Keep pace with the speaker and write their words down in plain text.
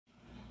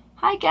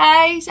Hi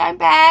guys, I'm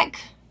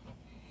back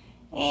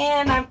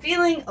and I'm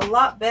feeling a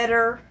lot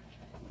better.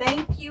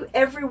 Thank you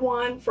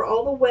everyone for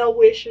all the well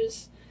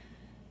wishes.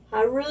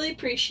 I really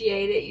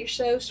appreciate it. You're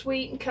so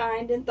sweet and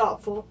kind and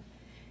thoughtful,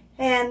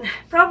 and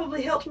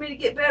probably helped me to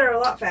get better a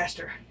lot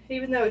faster,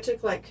 even though it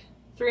took like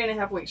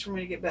 3.5 weeks for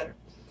me to get better.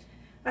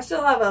 I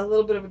still have a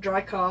little bit of a dry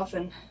cough,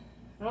 and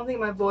I don't think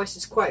my voice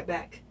is quite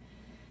back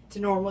to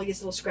normal. It gets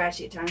a little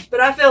scratchy at times,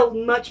 but I feel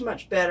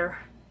much better.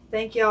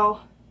 Thank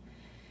y'all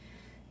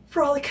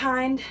for all the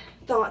kind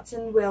thoughts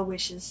and well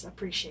wishes. I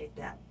appreciate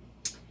that.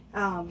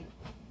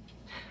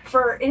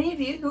 For any of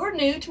you who are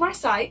new to my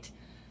site,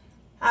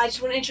 I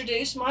just want to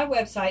introduce my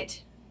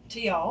website to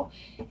y'all.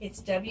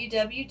 It's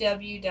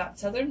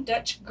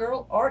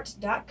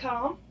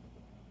www.southerndutchgirlart.com.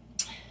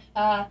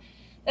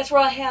 That's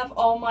where I have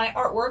all my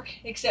artwork,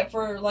 except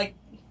for like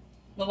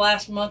the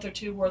last month or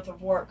two worth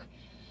of work.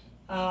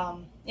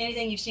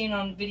 Anything you've seen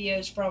on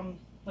videos from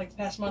like the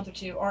past month or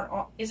two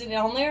isn't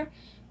on there,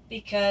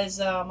 because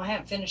I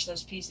haven't finished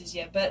those pieces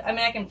yet. But I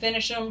mean, I can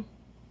finish them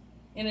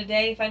in a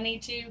day if I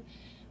need to,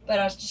 but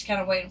I was just kind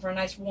of waiting for a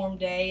nice warm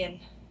day, and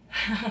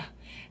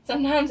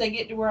sometimes I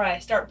get to where I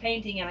start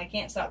painting and I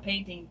can't stop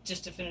painting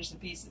just to finish the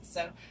pieces.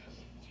 So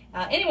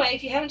anyway,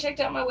 if you haven't checked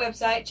out my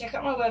website, check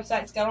out my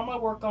website. It's got all my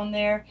work on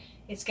there.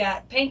 It's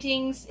got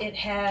paintings. It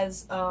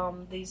has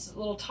these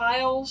little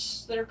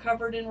tiles that are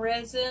covered in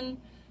resin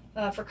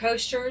for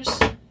coasters.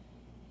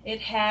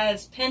 It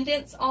has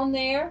pendants on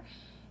there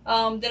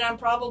that I'm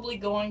probably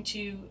going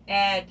to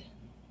add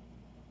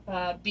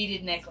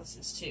beaded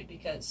necklaces to,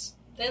 because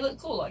they look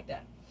cool like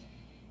that,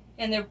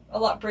 and they're a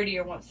lot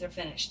prettier once they're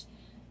finished.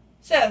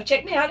 So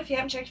check me out if you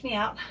haven't checked me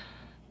out.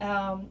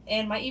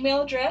 And my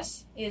email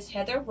address is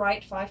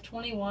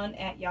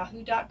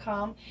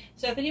heatherwright521@yahoo.com.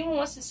 So if anyone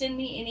wants to send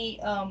me any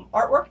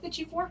artwork that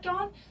you've worked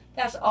on,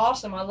 that's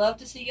awesome. I love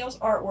to see y'all's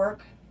artwork.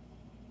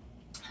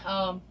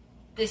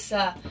 This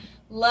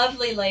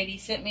lovely lady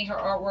sent me her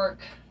artwork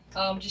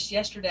just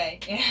yesterday,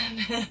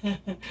 and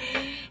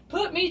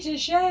put me to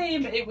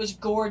shame. It was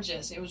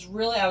gorgeous. It was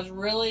really, I was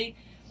really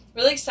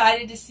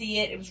excited to see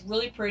it. It was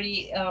really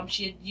pretty.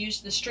 She had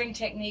used the string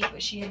technique,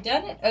 but she had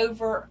done it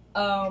over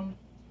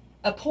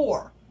a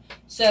pour,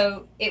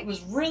 so it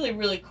was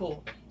really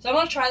cool. So I'm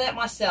going to try that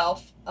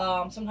myself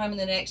sometime in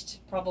the next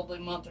probably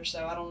month or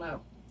so. I don't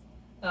know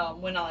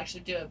when I'll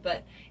actually do it,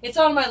 but it's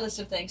on my list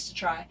of things to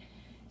try.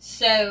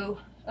 So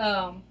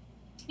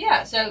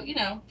yeah, so you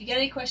know, if you got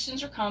any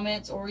questions or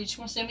comments, or you just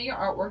want to send me your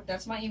artwork,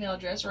 that's my email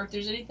address. Or if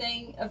there's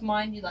anything of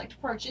mine you'd like to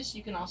purchase,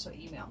 you can also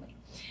email me.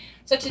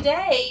 So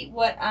today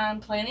what I'm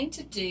planning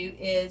to do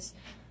is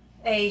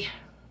a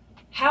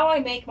how I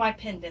make my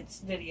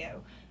pendants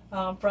video,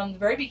 from the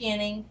very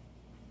beginning,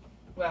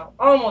 well,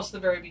 almost the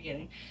very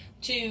beginning,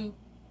 to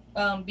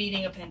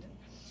beading a pendant.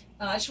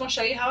 I just want to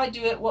show you how I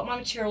do it, what my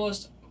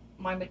materials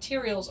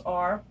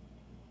are,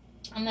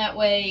 and that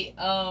way,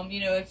 you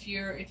know,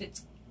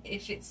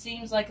 if it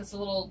seems like it's a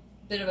little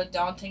bit of a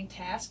daunting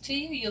task to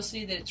you, you'll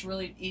see that it's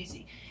really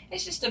easy.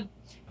 It's just a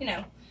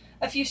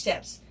few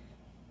steps,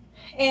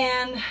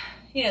 and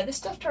you know, this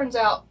stuff turns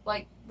out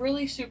like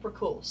really super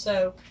cool.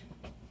 So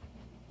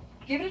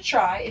give it a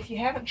try if you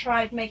haven't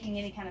tried making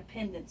any kind of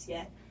pendants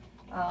yet.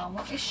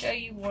 Let me show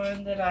you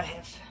one that I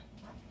have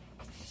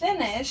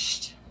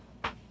finished.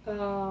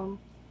 Let's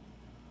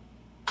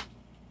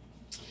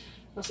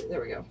see, there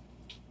we go.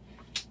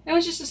 It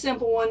was just a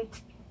simple one.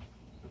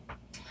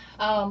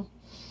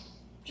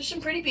 Just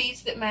some pretty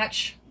beads that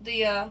match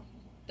the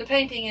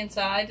painting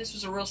inside. This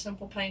was a real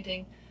simple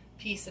painting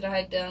piece that I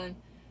had done.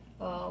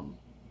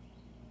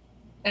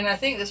 And I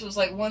think this was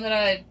like one that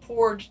I had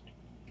poured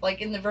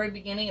like in the very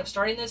beginning of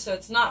starting this, so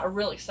it's not a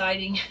real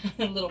exciting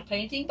little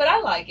painting, but I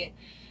like it.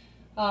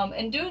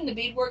 And doing the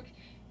beadwork,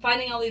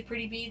 finding all these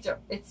pretty beads,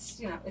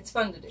 it's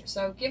fun to do.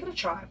 So give it a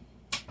try.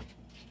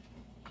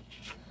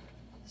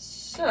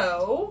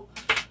 So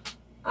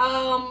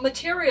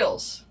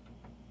materials.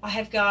 I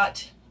have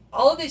got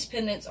all of these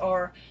pendants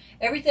are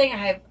everything. I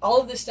have all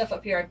of this stuff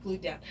up here I've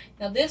glued down.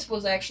 Now this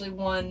was actually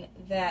one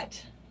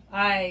that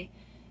I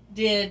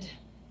did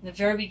in the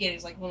very beginning.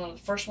 It's like one of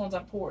the first ones I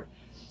poured.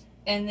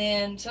 And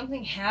then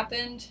something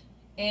happened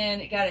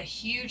and it got a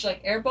huge like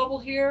air bubble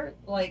here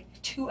like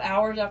 2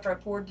 hours after I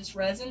poured this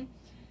resin,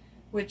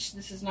 which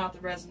this is not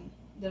the resin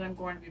that I'm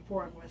going to be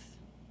pouring with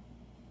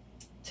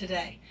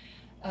today.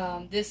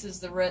 This is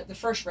the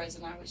first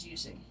resin I was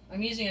using.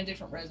 I'm using a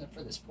different resin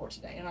for this pour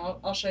today, and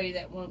I'll show you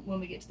that when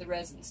we get to the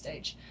resin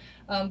stage.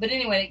 But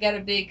anyway, it got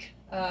a big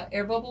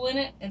air bubble in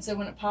it, and so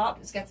when it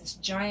popped, it's got this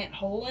giant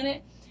hole in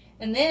it.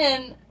 And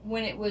then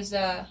when it was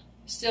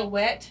still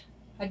wet,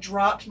 I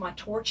dropped my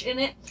torch in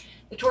it.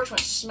 The torch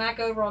went smack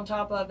over on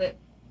top of it,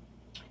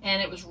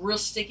 and it was real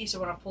sticky, so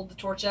when I pulled the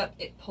torch up,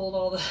 it pulled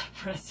all the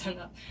resin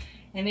up,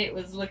 and it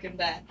was looking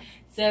bad.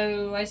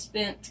 So I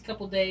spent a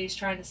couple days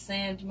trying to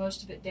sand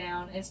most of it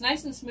down. It's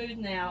nice and smooth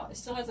now. It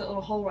still has that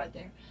little hole right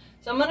there.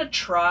 So I'm going to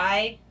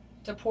try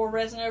to pour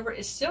resin over it.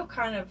 It's still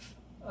kind of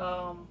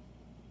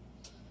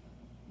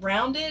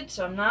rounded,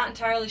 so I'm not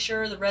entirely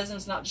sure the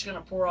resin's not just going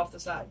to pour off the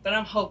side, but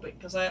I'm hoping,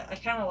 because I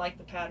kind of like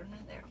the pattern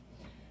in there.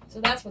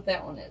 So that's what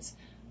that one is.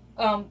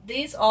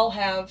 These all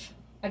have,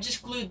 I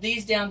just glued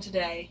these down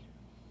today.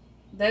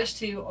 Those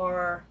two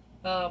are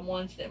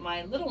ones that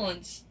my little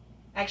ones,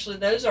 actually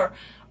those are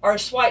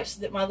swipes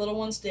that my little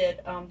ones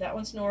did. That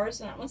one's Nora's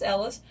and that one's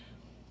Ella's.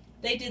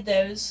 They did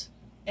those,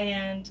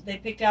 and they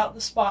picked out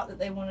the spot that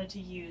they wanted to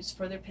use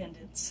for their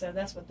pendants, so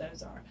that's what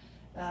those are.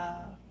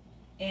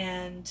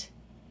 And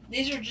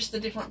these are just the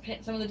different,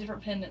 some of the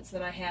different pendants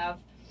that I have.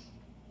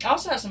 I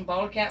also have some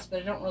bottle caps, but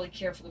I don't really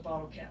care for the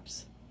bottle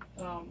caps.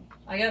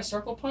 I got a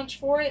circle punch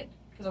for it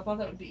because I thought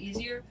that would be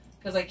easier,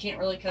 because I can't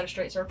really cut a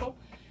straight circle.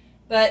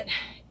 But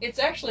it's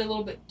actually a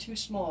little bit too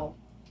small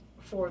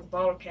for the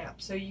bottle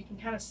cap, so you can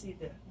kind of see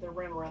the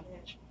rim around the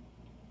edge.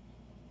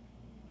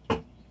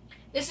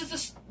 This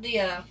is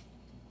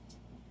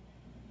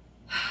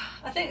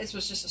I think this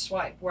was just a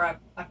swipe where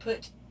I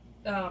put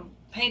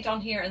paint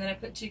on here, and then I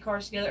put two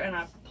cards together and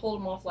I pulled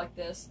them off like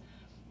this,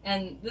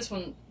 and this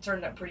one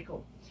turned out pretty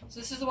cool. So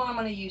this is the one I'm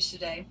going to use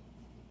today.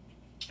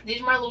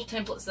 These are my little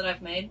templates that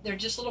I've made. They're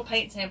just little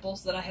paint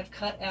samples that I have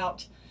cut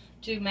out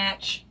to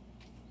match,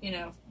 you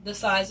know, the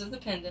size of the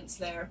pendants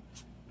there.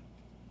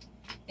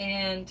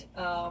 And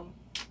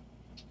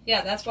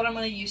yeah, that's what I'm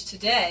going to use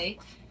today,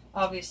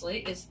 obviously,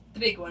 is the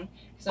big one,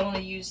 because I want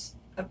to use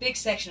a big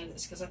section of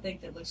this because I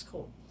think that looks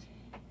cool.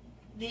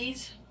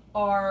 These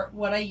are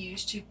what I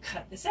use to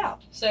cut this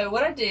out. So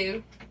what I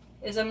do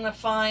is I'm going to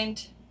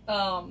find,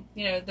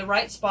 you know, the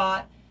right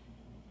spot.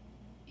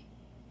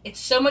 It's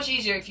so much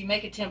easier if you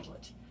make a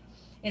template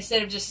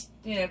instead of just,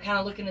 you know, kind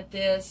of looking at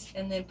this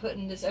and then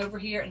putting this over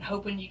here and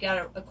hoping you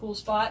got a cool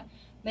spot.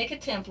 Make a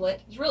template.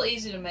 It's real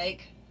easy to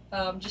make.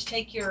 Just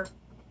take your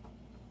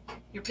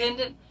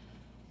pendant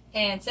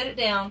and set it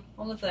down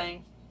on the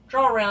thing,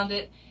 draw around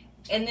it,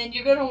 and then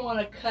you're going to want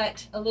to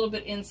cut a little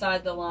bit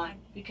inside the line,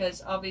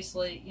 because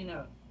obviously, you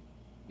know,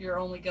 you're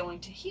only going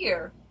to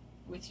here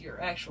with your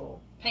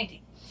actual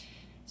painting.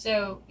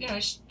 So, you know,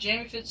 just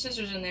jam your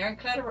scissors in there and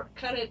cut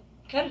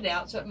it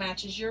out so it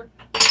matches your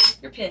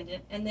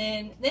pendant, and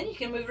then you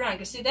can move around.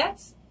 Because see,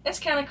 that's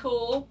kind of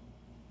cool,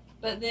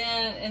 but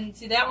then, and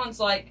see, that one's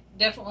like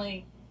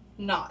definitely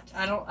not.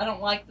 I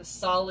don't like the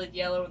solid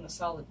yellow and the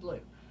solid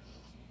blue.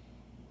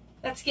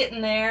 That's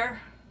getting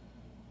there.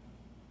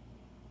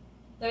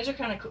 Those are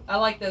kind of cool. I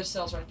like those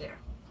cells right there.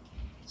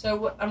 So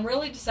what I'm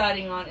really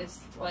deciding on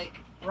is like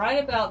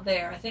right about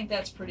there. I think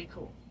that's pretty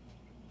cool.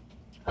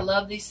 I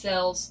love these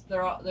cells.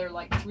 They're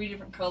like 3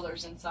 different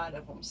colors inside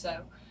of them.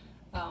 So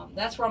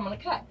that's where I'm going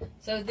to cut.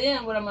 So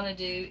then what I'm going to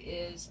do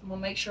is I'm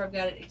going to make sure I've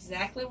got it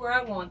exactly where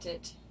I want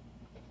it.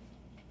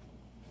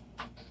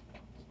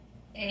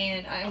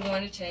 And I'm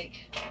going to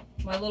take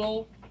my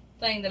little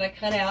thing that I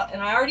cut out,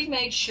 and I already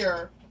made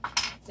sure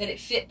that it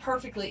fit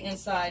perfectly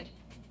inside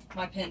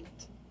my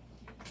pendant.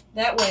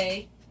 That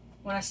way,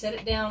 when I set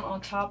it down on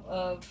top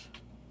of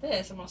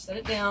this, I'm going to set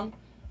it down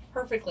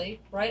perfectly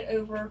right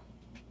over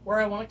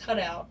where I want to cut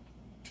out.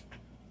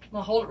 I'm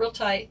going to hold it real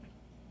tight,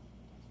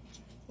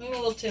 move my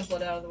little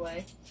template out of the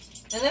way,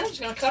 and then I'm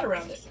just going to cut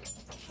around it.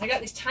 I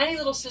got these tiny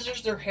little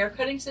scissors. They're hair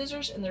cutting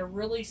scissors, and they're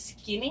really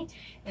skinny,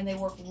 and they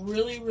work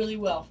really, really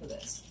well for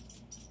this.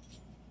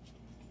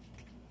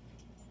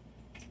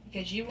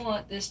 Because you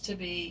want this to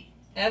be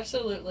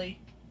absolutely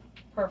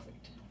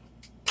perfect.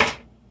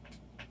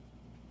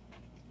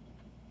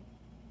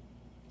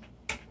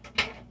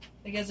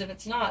 Because if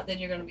it's not, then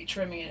you're going to be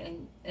trimming it,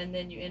 and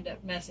then you end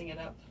up messing it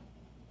up,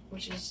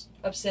 which is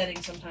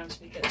upsetting sometimes,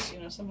 because, you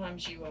know,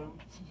 sometimes you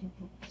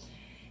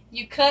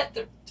you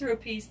cut through a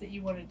piece that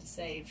you wanted to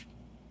save,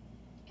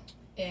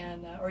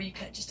 and or you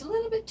cut just a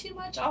little bit too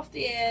much off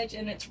the edge,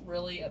 and it's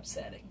really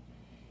upsetting.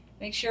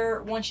 Make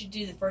sure once you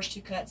do the first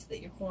 2 cuts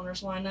that your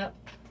corners line up,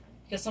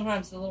 because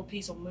sometimes the little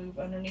piece will move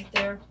underneath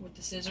there with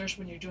the scissors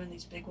when you're doing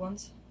these big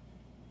ones.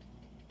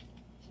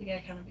 So you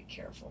gotta kind of be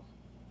careful.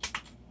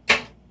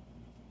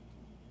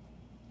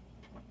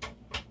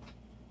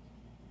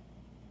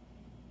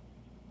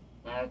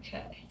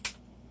 Okay.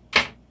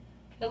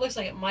 It looks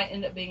like it might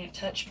end up being a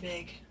touch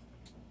big.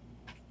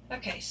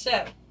 Okay,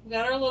 so we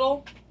got our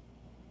little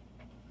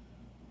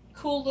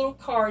cool little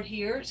card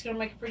here. It's going to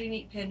make a pretty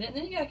neat pendant. And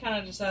then you got to kind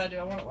of decide, do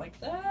I want it like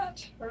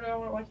that or do I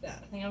want it like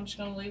that? I think I'm just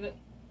going to leave it,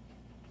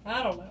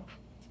 I don't know,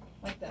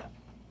 like that.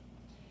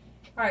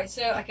 Alright,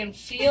 so I can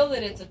feel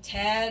that it's a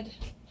tad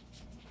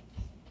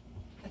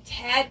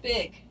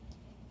big,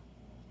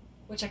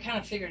 which I kind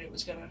of figured it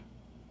was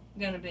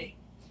gonna be,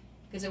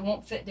 because it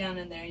won't fit down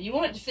in there. You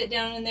want it to fit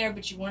down in there,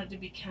 but you want it to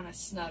be kind of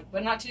snug,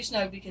 but not too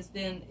snug, because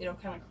then it'll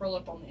kind of curl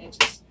up on the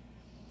edges.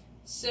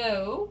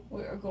 So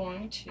we are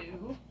going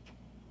to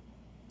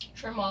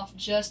trim off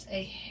just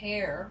a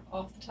hair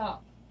off the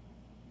top.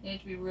 You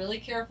have to be really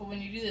careful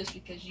when you do this,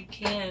 because you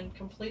can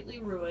completely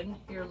ruin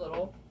your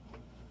little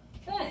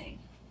thing.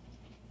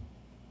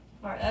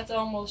 Alright, that's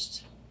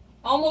almost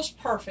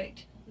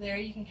perfect. There,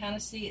 you can kind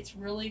of see it's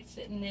really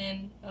fitting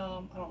in. I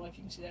don't know if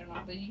you can see that or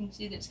not, but you can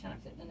see that it's kind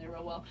of fitting in there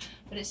real well.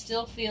 But it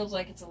still feels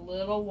like it's a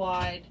little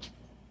wide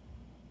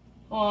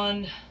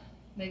on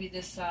maybe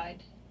this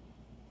side.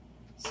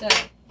 So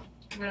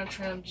we're going to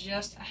trim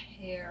just a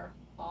hair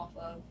off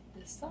of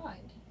this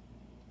side.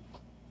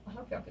 I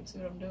hope y'all can see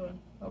what I'm doing.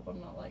 I hope I'm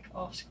not like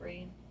off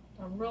screen.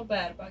 I'm real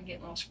bad about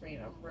getting off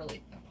screen. I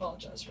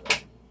apologize for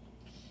that.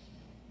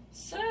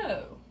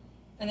 So,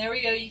 and there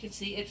we go. You can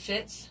see it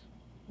fits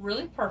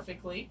really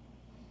perfectly.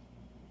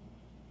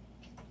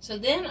 So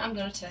then I'm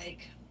going to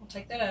I'll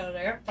take that out of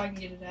there if I can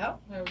get it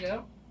out. There we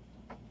go.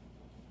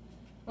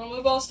 I'll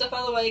move all the stuff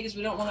out of the way because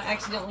we don't want to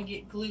accidentally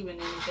get glue in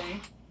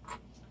anything.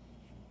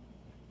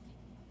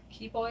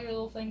 Keep all your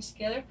little things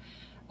together.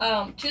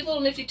 Two little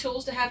nifty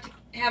tools to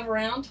have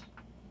around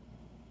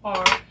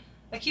are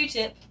a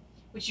Q-tip,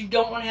 which you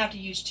don't want to have to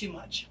use too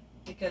much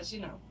because, you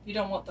know, you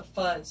don't want the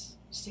fuzz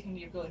sticking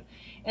to your glue.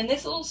 And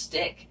this little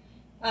stick,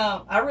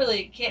 I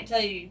really can't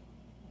tell you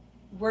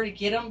where to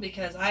get them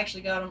because I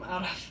actually got them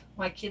out of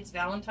my kids'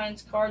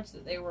 Valentine's cards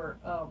that they were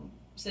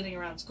sitting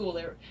around school.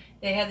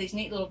 They have these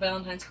neat little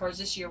Valentine's cards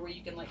this year where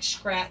you can like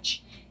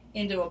scratch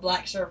into a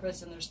black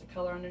surface and there's the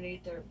color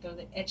underneath. They're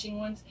the etching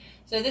ones.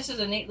 So this is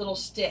a neat little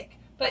stick.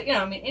 But, you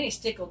know, I mean, any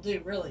stick will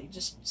do, really.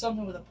 Just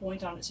something with a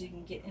point on it so you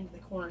can get into the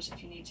corners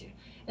if you need to.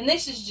 And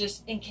this is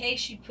just, in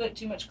case you put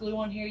too much glue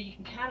on here, you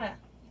can kind of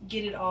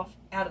get it off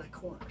out of the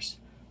corners.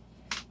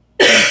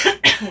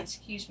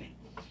 Excuse me.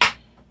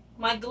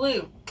 My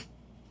glue.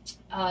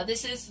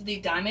 This is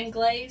the Diamond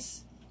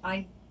Glaze.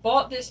 I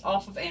bought this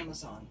off of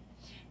Amazon.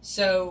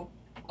 So,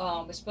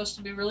 it's supposed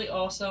to be really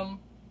awesome.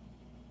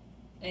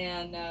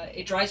 And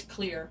it dries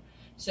clear.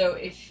 So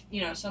if,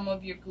 you know, some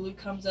of your glue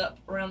comes up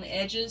around the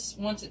edges,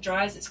 once it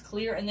dries, it's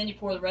clear, and then you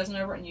pour the resin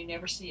over it and you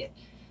never see it.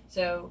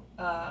 So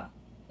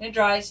it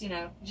dries, you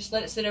know, just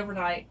let it sit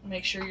overnight.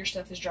 Make sure your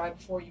stuff is dry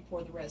before you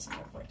pour the resin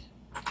over it.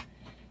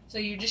 So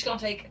you're just going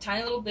to take a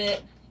tiny little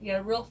bit. You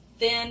got a real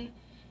thin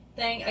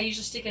thing. I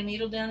usually stick a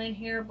needle down in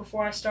here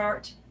before I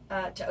start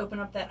to open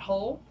up that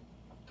hole,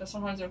 because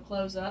sometimes they'll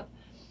close up.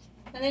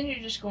 And then you're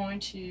just going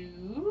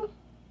to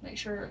make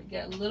sure you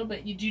get a little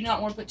bit. You do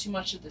not want to put too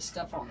much of this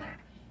stuff on there,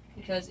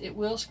 because it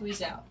will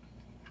squeeze out.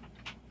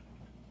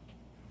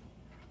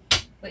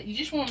 But you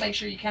just want to make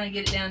sure you kind of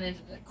get it down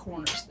into the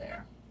corners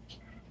there.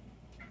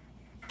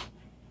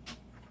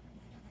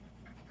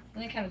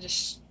 And then kind of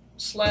just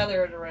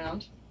slather it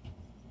around.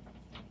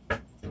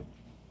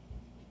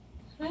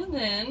 And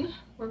then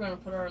we're going to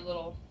put our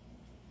little,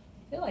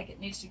 I feel like it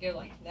needs to go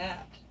like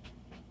that.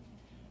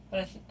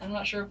 But I'm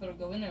not sure if it'll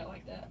go in there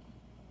like that.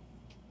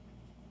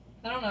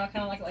 I don't know, I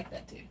kind of like it like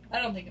that too.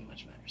 I don't think it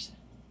much matters.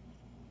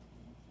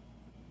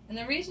 And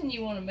the reason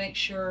you want to make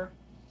sure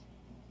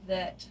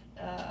that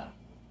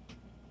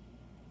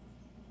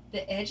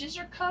the edges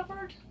are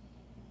covered,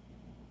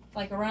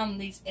 like around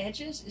these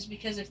edges, is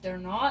because if they're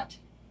not,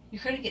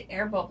 you're going to get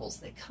air bubbles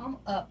that come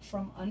up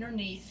from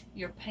underneath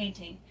your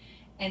painting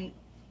and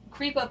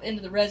creep up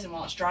into the resin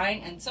while it's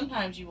drying, and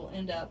sometimes you will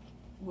end up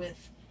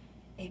with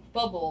a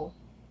bubble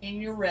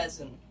in your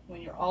resin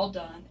when you're all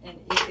done, and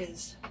it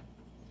is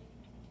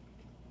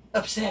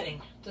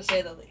upsetting, to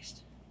say the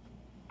least.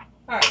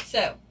 Alright,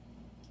 so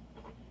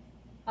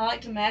I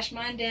like to mash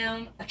mine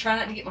down. I try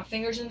not to get my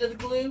fingers into the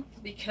glue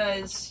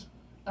because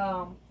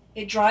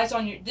it dries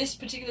on this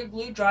particular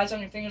glue dries on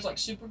your fingers like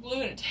super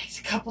glue, and it takes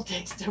a couple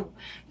days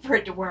for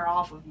it to wear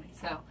off of me.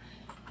 So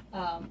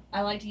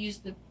I like to use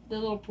the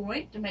little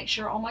point to make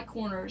sure all my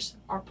corners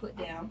are put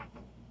down.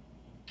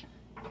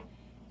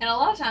 And a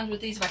lot of times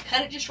with these, if I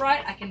cut it just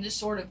right, I can just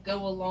sort of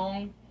go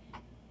along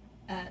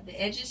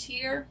the edges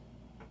here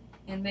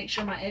and make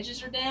sure my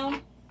edges are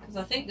down, because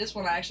I think this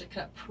one I actually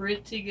cut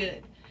pretty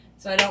good.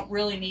 So I don't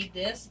really need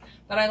this,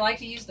 but I like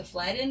to use the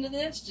flat end of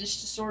this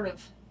just to sort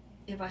of,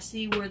 if I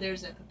see where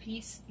there's a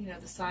piece, you know,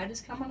 the side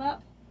is coming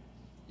up,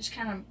 just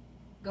kind of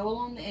go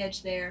along the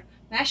edge there.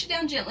 Mash it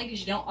down gently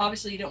because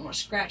obviously you don't want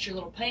to scratch your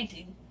little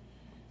painting,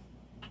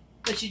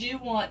 but you do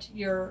want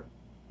your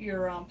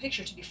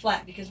picture to be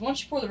flat, because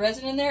once you pour the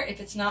resin in there,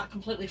 if it's not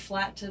completely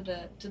flat to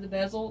the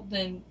bezel,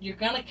 then you're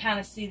going to kind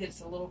of see that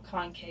it's a little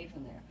concave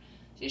in there.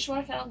 So you just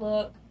want to kind of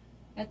look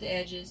at the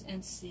edges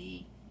and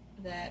see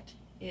that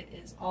it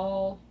is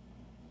all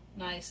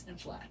nice and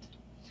flat.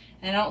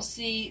 And I don't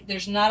see,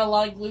 there's not a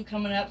lot of glue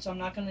coming up, so I'm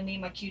not going to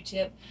need my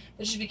Q-tip.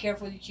 But just be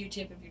careful with your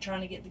Q-tip if you're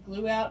trying to get the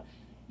glue out.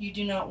 You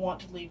do not want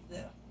to leave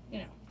the, you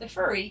know, the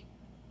furry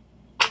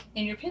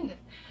in your pendant.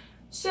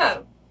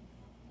 So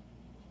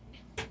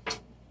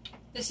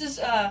this is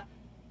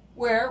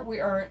where we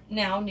are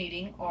now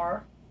needing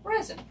our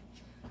resin.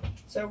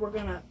 So we're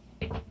going to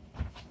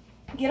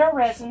get our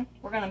resin,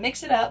 we're going to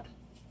mix it up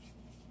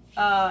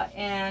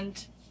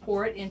and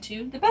pour it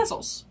into the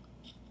bezels.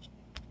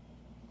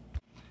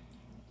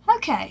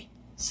 Okay,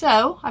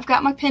 so I've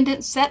got my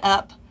pendant set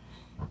up.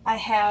 I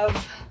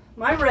have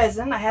my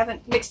resin. I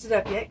haven't mixed it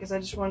up yet because I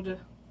just wanted to,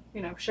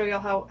 you know, show y'all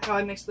how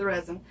I mix the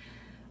resin.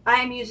 I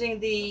am using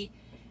the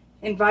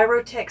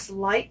Envirotex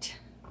Light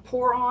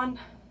Pour On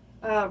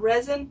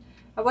resin.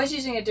 I was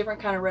using a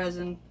different kind of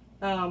resin,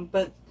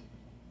 but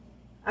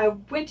I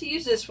went to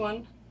use this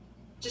one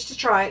just to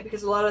try it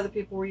because a lot of other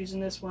people were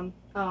using this one.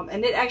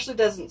 And it actually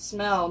doesn't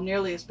smell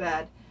nearly as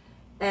bad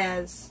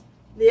as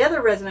the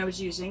other resin I was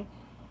using,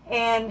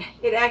 and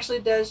it actually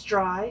does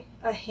dry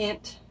a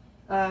hint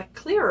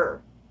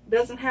clearer. It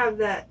doesn't have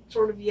that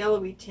sort of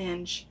yellowy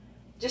tinge,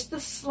 just the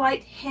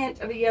slight hint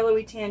of a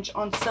yellowy tinge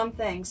on some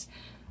things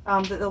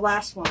that the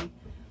last one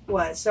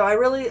was. So I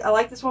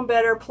like this one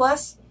better.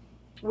 Plus,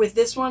 with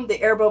this one,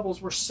 the air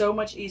bubbles were so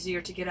much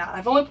easier to get out.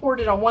 I've only poured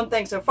it on one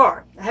thing so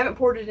far. I haven't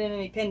poured it in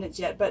any pendants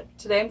yet, but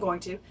today I'm going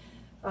to.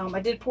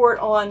 I did pour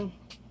it on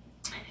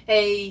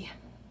a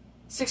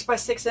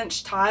 6x6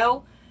 inch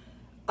tile,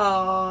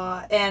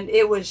 and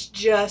it was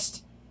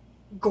just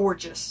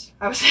gorgeous.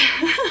 I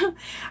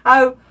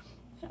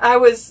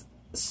was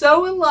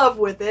so in love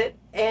with it,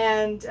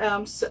 and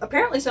so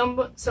apparently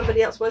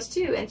somebody else was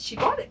too, and she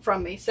bought it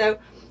from me. So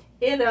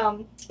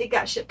it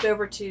got shipped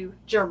over to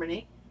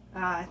Germany.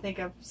 I think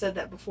I've said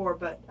that before,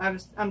 but I'm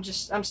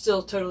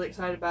still totally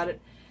excited about it.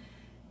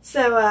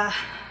 So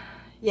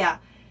yeah,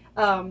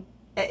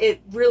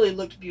 it really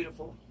looked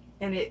beautiful,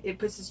 and it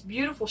puts this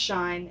beautiful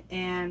shine,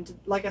 and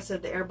like I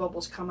said, the air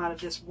bubbles come out of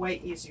this way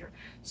easier.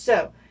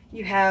 So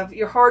you have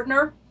your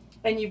hardener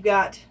and you've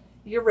got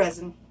your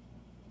resin,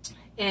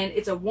 and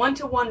it's a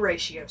 1-to-1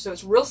 ratio, so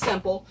it's real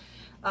simple.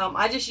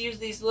 I just use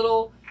these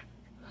are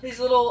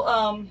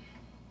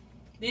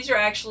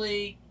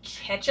actually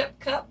ketchup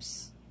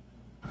cups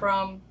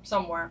from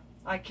somewhere.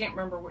 I can't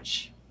remember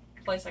which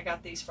place I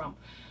got these from,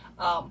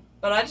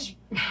 but I just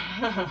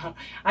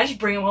I just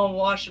bring them home and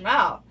wash them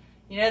out.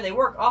 You know, they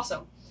work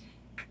awesome.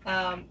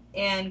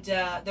 And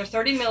they're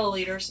 30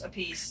 milliliters a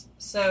piece,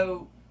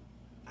 so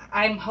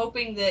I'm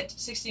hoping that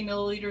 60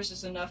 milliliters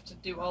is enough to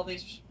do all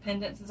these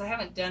pendants. Since I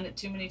haven't done it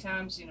too many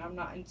times, you know, I'm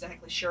not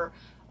exactly sure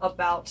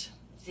about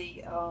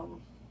the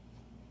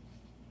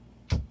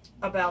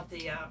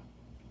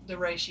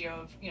ratio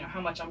of, you know,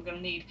 how much I'm going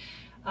to need.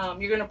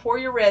 You're going to pour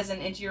your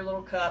resin into your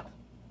little cup.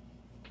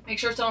 Make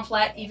sure it's on a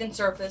flat, even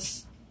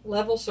surface,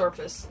 level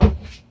surface,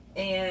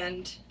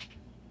 and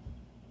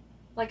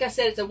like I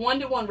said, it's a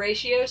 1-to-1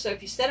 ratio, so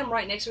if you set them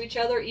right next to each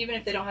other, even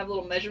if they don't have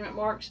little measurement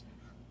marks,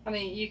 I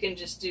mean, you can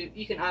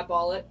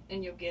eyeball it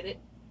and you'll get it.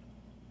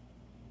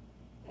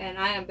 And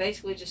I am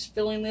basically just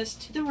filling this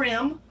to the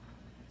rim.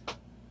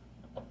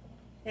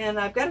 And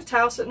I've got a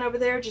towel sitting over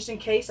there just in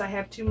case I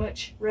have too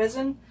much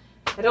resin.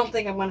 I don't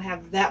think I'm going to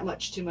have that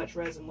much too much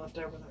resin left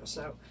over though,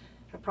 so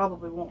I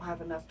probably won't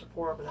have enough to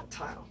pour over that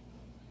tile.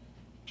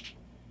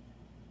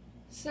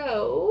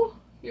 So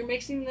you're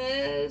mixing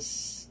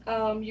this.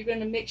 You're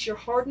going to mix your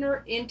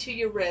hardener into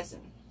your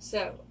resin.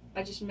 So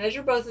I just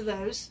measure both of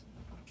those,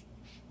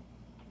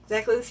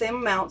 exactly the same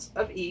amounts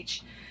of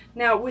each.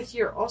 Now with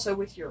your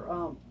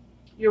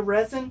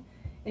resin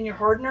and your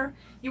hardener,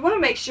 you want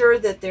to make sure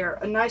that they're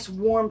a nice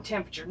warm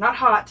temperature, not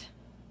hot,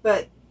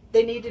 but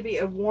they need to be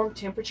a warm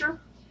temperature.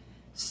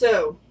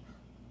 So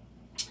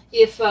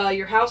if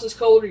your house is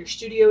cold or your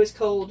studio is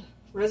cold,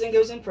 resin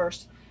goes in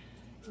first.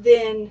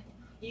 Then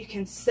you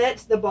can set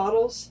the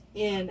bottles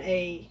in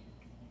a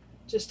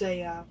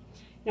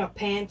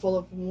pan full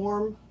of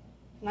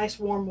nice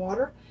warm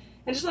water,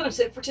 and just let them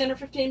sit for 10 or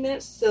 15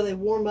 minutes so they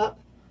warm up,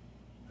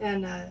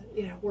 and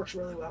works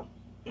really well.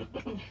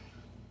 Okay,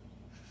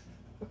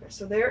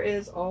 so there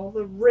is all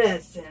the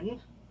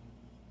resin,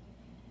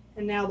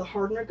 and now the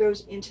hardener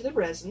goes into the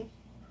resin.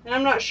 And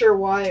I'm not sure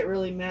why it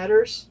really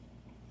matters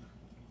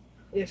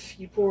if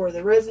you pour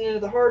the resin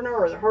into the hardener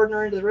or the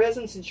hardener into the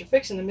resin, since you're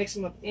fixing to mix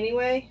them up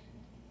anyway.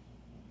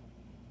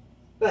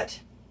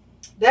 But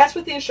that's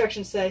what the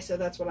instructions say, so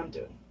that's what I'm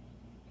doing.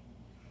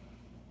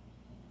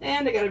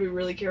 And I got to be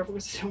really careful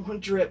because I don't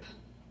want to drip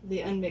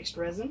the unmixed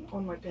resin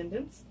on my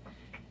pendants.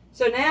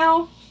 So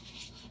now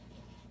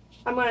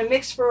I'm going to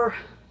mix for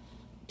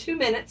 2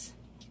 minutes,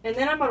 and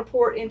then I'm going to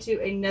pour it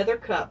into another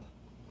cup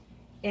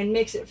and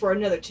mix it for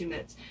another 2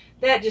 minutes.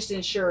 That just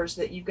ensures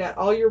that you've got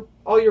all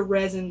your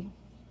resin,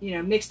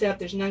 mixed up.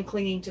 There's none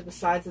clinging to the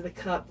sides of the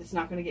cup that's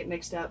not going to get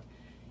mixed up.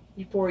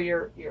 You pour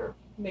your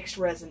mixed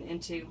resin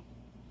into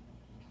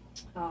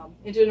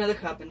another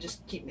cup and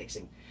just keep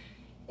mixing.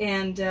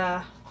 And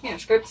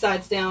scrape the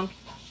sides down.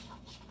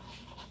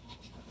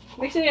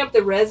 Mixing up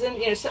the resin,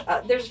 there's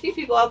a few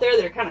people out there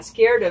that are kind of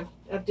scared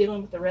of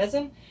dealing with the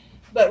resin,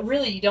 but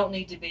really you don't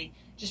need to be.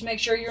 Just make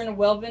sure you're in a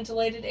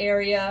well-ventilated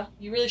area.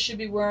 You really should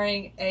be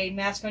wearing a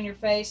mask on your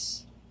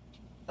face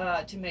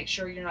to make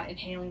sure you're not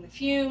inhaling the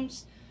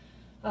fumes.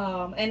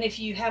 And if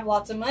you have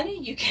lots of money,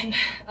 you can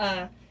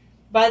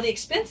buy the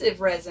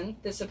expensive resin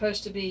that's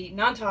supposed to be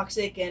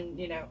non-toxic and,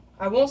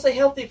 I won't say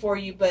healthy for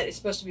you, but it's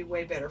supposed to be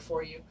way better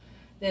for you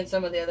than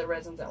some of the other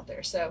resins out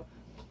there. So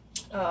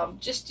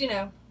just,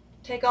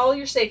 take all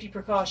your safety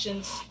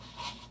precautions.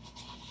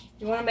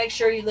 You want to make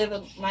sure you live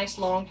a nice,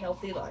 long,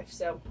 healthy life.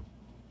 So,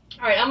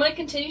 all right, I'm going to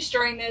continue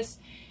stirring this,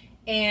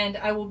 and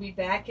I will be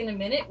back in a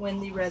minute when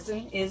the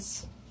resin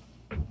is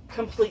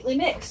completely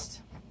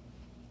mixed.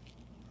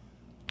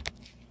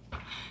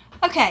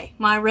 Okay,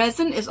 my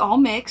resin is all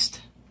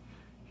mixed.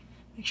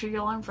 Make sure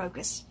you're on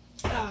focus.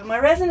 My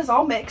resin is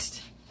all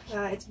mixed.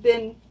 It's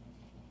been,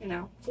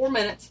 4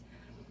 minutes.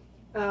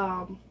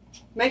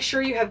 Make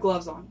sure you have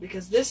gloves on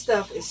because this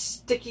stuff is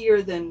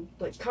stickier than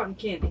like cotton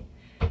candy.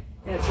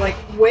 And it's like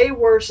way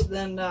worse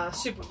than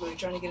super glue,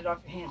 trying to get it off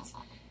your hands.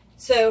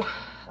 So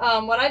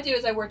what I do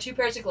is I wear 2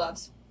 pairs of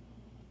gloves.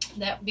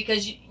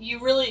 Because you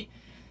really,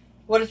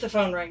 what if the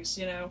phone rings,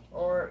 you know,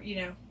 or, you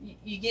know,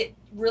 you get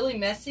really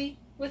messy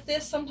with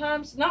this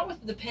sometimes. Not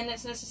with the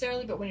pendants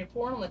necessarily, but when you're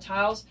pouring on the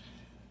tiles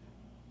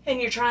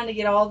and you're trying to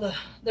get all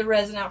the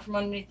resin out from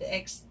underneath the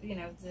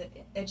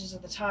edges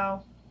of the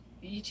tile,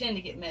 you tend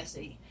to get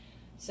messy.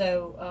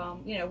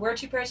 So, you know, wear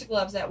 2 pairs of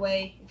gloves. That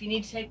way, if you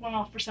need to take one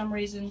off for some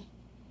reason,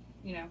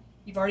 you know,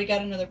 you've already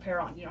got another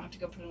pair on. You don't have to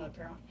go put another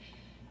pair on.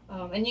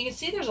 And you can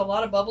see there's a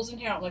lot of bubbles in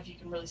here. I don't know if you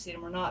can really see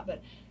them or not,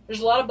 but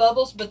there's a lot of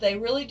bubbles, but they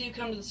really do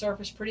come to the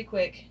surface pretty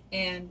quick.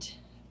 And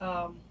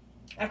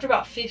after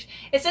about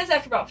it says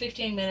after about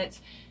 15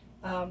 minutes,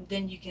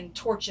 then you can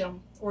torch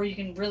them, or you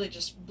can really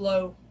just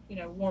blow, you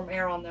know, warm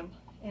air on them,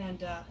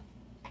 and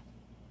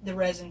the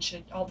resin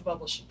all the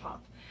bubbles should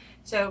pop.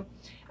 So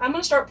I'm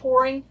going to start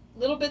pouring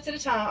little bits at a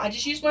time. I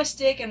just use my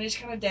stick and I just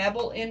kind of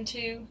dabble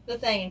into the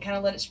thing and kind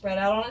of let it spread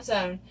out on its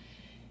own.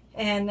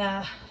 And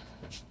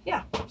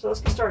yeah, so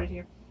let's get started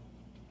here.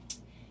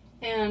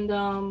 And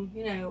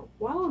you know,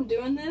 while I'm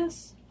doing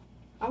this,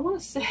 I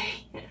want to say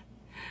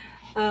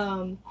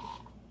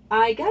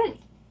I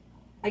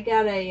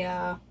got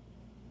a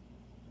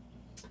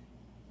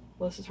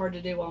well, this is hard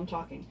to do while I'm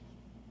talking.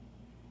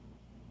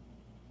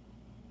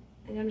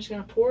 And I'm just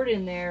going to pour it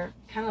in there,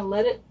 kind of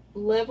let it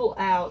level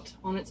out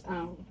on its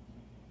own.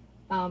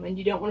 And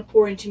you don't want to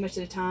pour in too much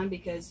at a time,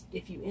 because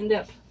if you end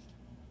up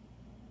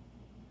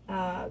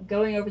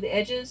going over the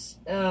edges,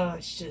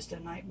 it's just a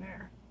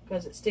nightmare,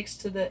 because it sticks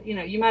to the, you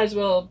know, you might as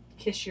well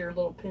kiss your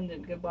little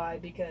pendant goodbye,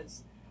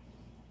 because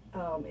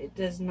it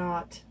does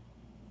not,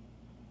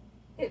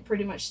 it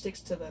pretty much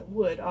sticks to the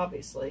wood,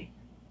 obviously.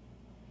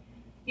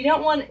 You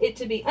don't want it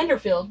to be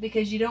underfilled,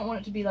 because you don't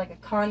want it to be like a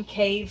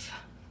concave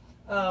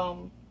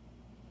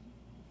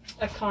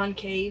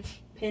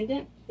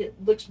pendant. It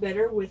looks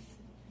better with,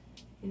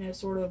 you know,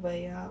 sort of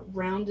a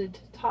rounded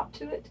top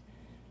to it.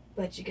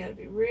 But you got to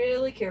be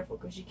really careful,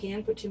 because you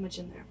can put too much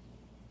in there,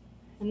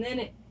 and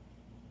then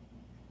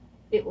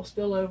it will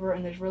spill over,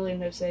 and there's really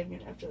no saving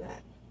it after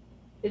that.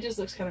 It just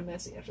looks kind of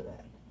messy after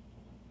that.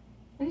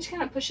 And just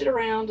kind of push it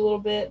around a little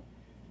bit,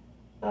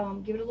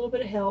 give it a little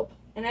bit of help,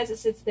 and as it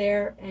sits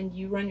there and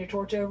you run your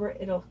torch over it,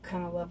 it'll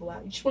kind of level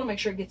out. You just want to make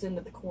sure it gets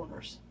into the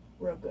corners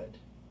real good,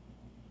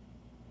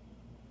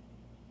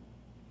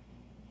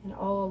 and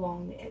all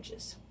along the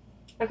edges.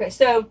 Okay,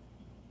 so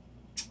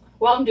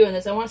while I'm doing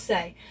this, I want to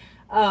say,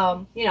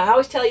 you know, I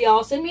always tell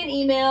y'all, send me an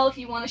email if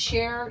you want to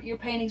share your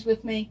paintings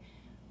with me.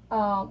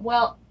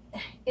 Well,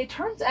 it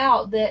turns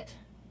out that,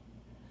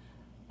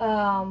 you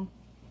know,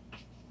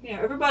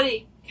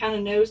 everybody kind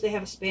of knows they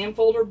have a spam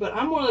folder, but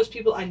I'm one of those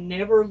people, I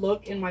never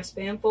look in my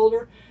spam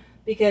folder,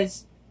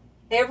 because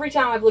every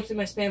time I've looked in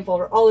my spam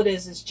folder, all it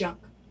is junk.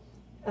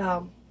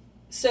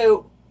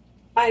 So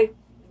I,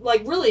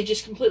 like, really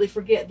just completely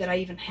forget that I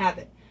even have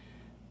it.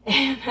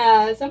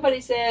 And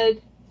somebody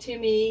said to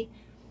me,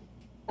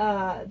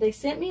 they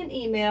sent me an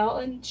email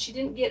and she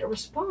didn't get a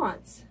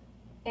response.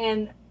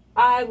 And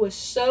I was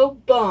so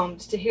bummed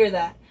to hear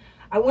that.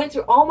 I went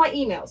through all my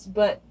emails,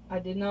 but I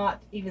did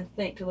not even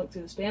think to look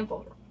through the spam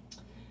folder.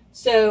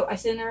 So I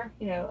sent her,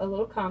 you know, a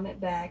little comment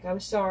back. I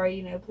was sorry,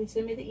 you know, please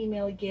send me the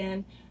email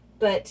again.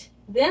 But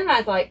then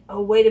I thought,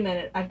 oh, wait a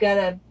minute, I've got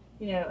a,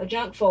 you know, a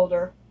junk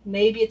folder.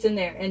 Maybe it's in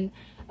there. And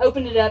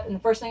opened it up, and the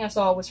first thing I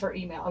saw was her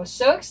email. I was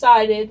so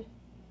excited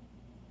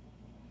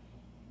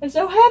and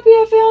so happy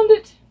I found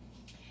it.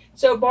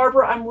 So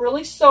Barbara, I'm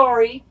really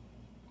sorry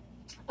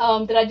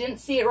that I didn't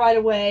see it right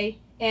away.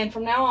 And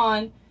from now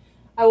on,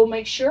 I will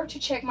make sure to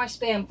check my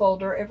spam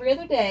folder every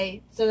other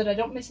day so that I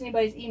don't miss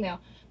anybody's email.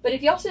 But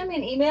if y'all send me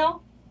an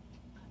email,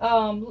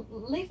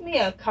 leave me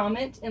a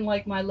comment in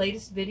like my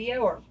latest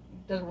video, or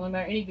it doesn't really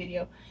matter, any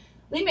video.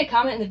 Leave me a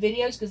comment in the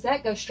videos, because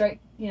that goes straight,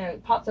 you know,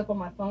 it pops up on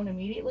my phone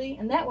immediately.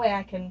 And that way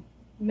I can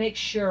make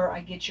sure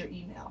I get your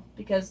email,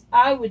 because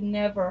I would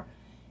never,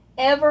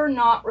 ever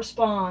not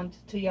respond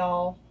to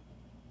y'all.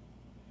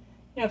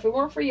 You know, if it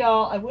weren't for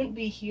y'all, I wouldn't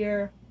be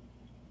here.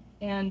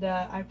 And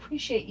I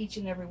appreciate each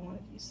and every one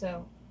of you.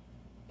 So,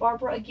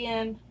 Barbara,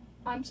 again,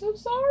 I'm so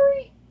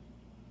sorry.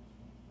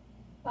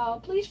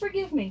 Please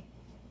forgive me.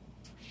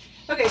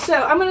 Okay, so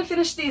I'm going to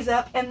finish these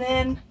up, and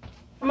then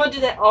I'm going to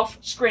do that off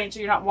screen so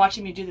you're not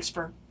watching me do this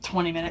for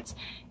 20 minutes.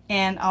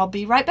 And I'll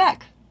be right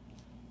back.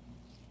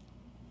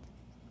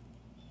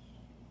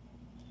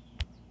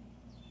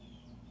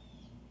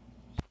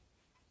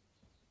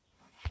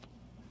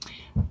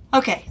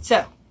 Okay,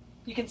 so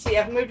you can see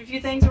I've moved a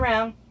few things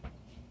around.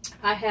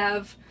 I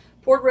have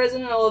poured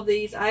resin in all of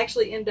these. I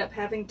actually ended up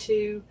having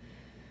to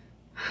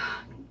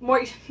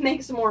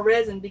make some more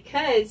resin,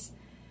 because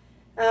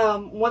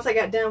once I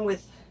got done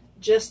with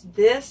just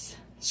this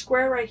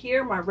square right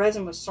here, my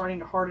resin was starting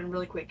to harden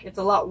really quick. It's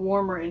a lot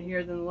warmer in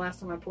here than the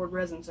last time I poured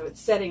resin, so it's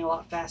setting a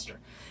lot faster.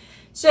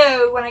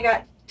 So when I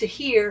got to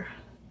here,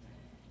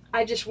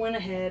 I just went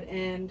ahead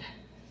and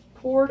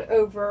poured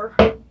over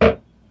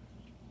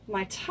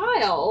my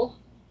tile,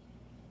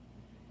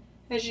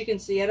 as you can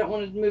see, I don't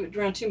want to move it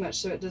around too much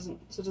so it doesn't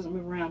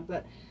move around.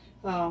 But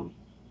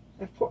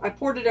I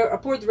poured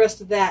the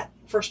rest of that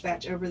first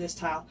batch over this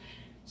tile.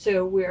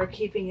 So we are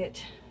keeping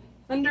it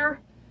under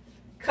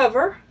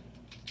cover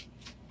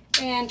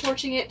and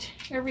torching it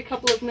every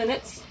couple of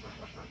minutes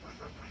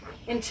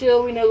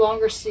until we no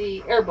longer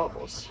see air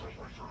bubbles.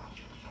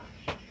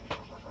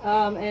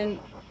 And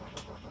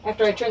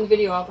after I turned the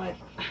video off, I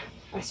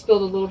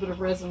spilled a little bit of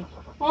resin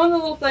on the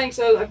little thing,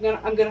 so I'm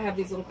gonna have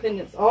these little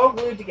pendants all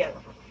glued together.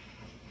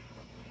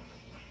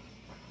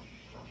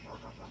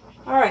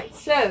 All right,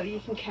 so you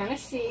can kind of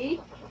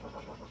see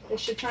this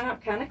should turn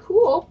out kind of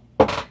cool.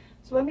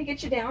 So let me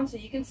get you down so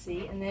you can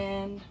see, and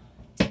then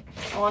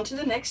on to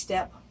the next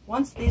step.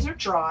 Once these are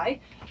dry,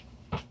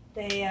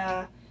 they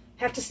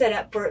have to set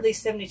up for at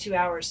least 72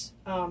 hours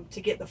to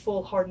get the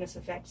full hardness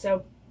effect.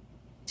 So,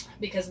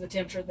 because of the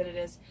temperature that it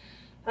is.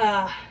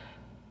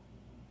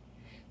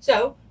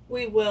 So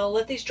we will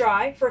let these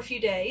dry for a few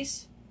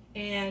days,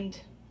 and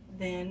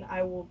then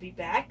I will be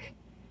back.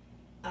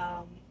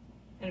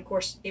 And of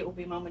course, it will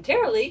be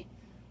momentarily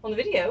on the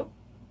video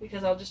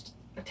because I'll just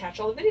attach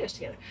all the videos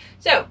together.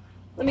 So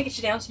let me get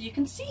you down so you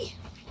can see.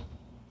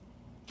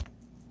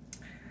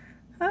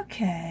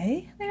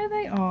 Okay, there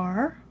they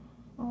are,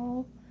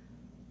 all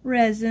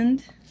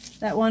resined.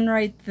 That one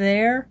right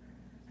there.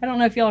 I don't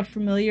know if y'all are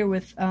familiar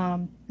with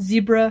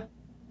zebra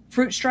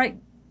fruit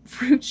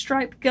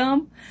stripe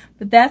gum,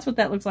 but that's what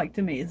that looks like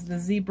to me, is the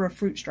zebra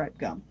fruit stripe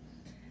gum.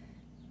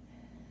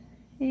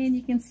 And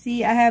you can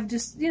see I have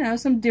just, you know,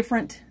 some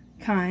different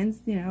kinds.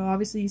 You know,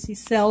 obviously you see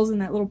cells in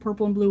that little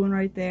purple and blue one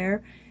right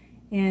there,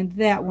 and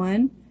that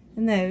one,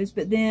 and those.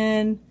 But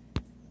then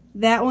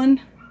that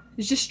one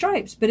is just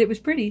stripes, but it was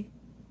pretty,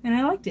 and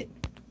I liked it.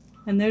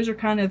 And those are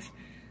kind of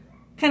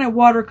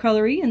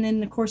watercolory. And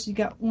then of course you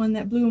got one,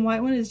 that blue and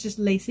white one is just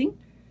lacing.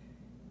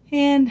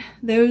 And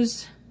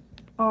those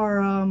are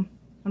I'm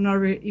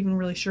not even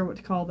really sure what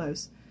to call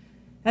those.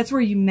 That's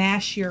where you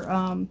mash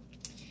your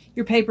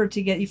paper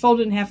together. You fold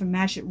it in half and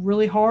mash it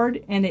really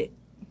hard, and it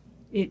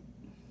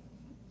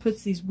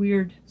puts these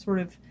weird sort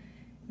of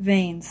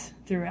veins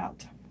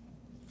throughout.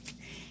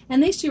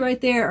 And these two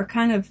right there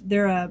are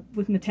they're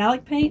with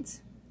metallic paints,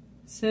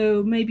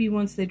 so maybe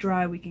once they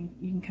dry you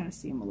can kind of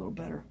see them a little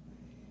better.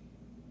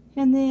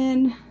 And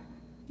then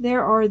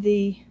there are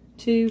the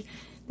two.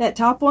 That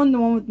top one, the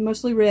one with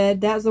mostly red,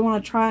 that's the one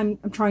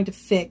I'm trying to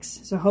fix.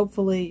 So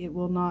hopefully it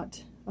will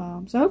not.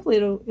 So hopefully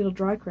it'll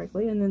dry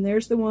correctly. And then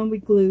there's the one we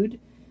glued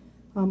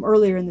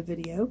earlier in the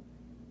video,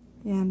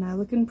 and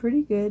looking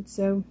pretty good.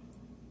 So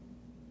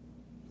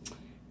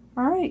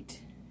all right,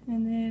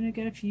 and then I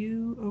got a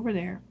few over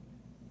there.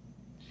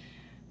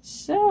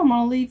 So I'm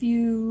gonna leave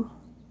you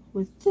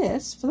with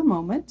this for the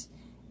moment,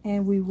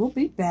 and we will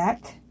be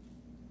back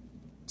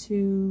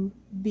to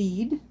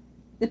bead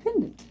the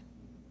pendant.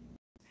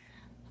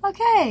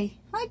 Okay,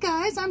 hi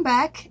guys, I'm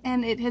back,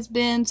 and it has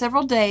been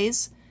several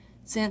days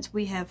since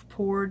we have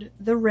poured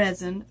the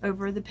resin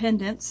over the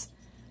pendants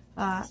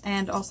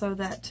and also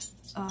that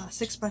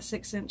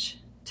 6x6 inch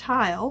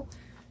tile,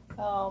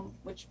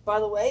 which by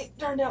the way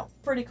turned out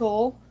pretty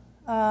cool.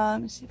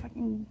 Let me see if I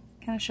can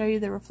kind of show you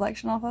the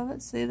reflection off of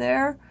it. See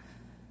there?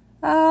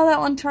 That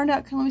one turned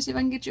out, let me see if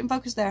I can get you in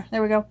focus there.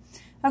 There we go.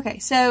 Okay,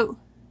 so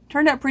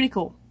turned out pretty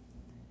cool.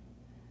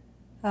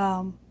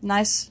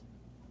 Nice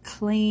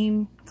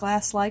clean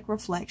glass-like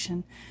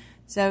reflection.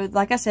 So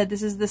like I said,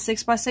 this is the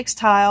 6x6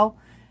 tile,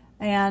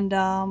 and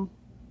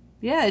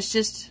yeah, it's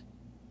just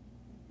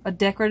a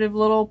decorative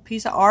little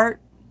piece of art.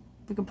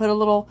 We can put a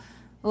little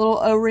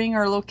O-ring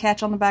or a little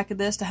catch on the back of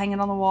this to hang it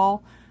on the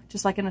wall,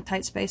 just like in a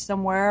tight space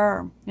somewhere,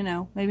 or you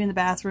know, maybe in the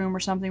bathroom or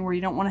something where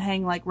you don't want to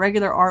hang like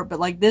regular art, but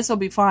like this will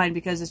be fine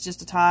because it's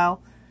just a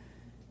tile,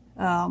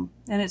 and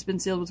it's been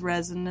sealed with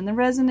resin, and the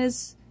resin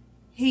is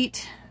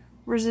heat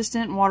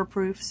resistant and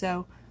waterproof.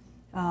 So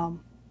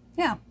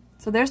yeah,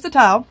 so there's the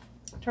tile.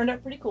 Turned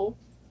out pretty cool.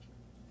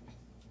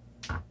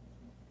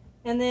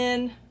 And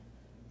then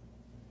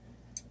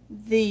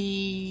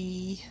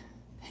the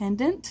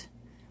pendant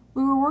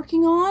we were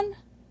working on,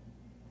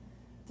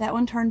 that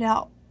one turned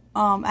out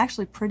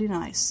actually pretty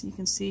nice. You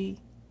can see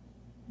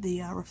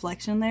the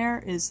reflection there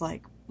is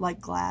like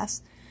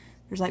glass.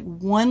 There's like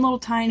one little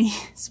tiny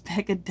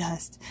speck of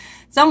dust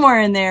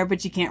somewhere in there,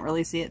 but you can't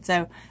really see it.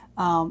 So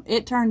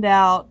it turned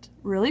out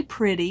really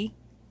pretty.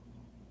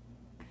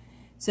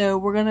 So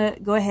we're going to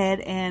go ahead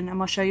and I'm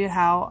going to show you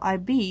how I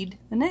bead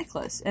the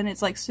necklace. And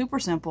it's like super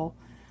simple.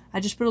 I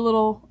just put a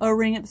little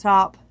O-ring at the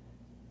top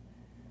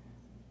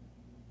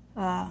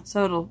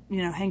so it'll,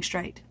 you know, hang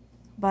straight.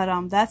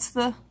 But that's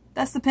the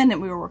pendant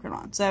we were working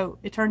on. So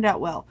it turned out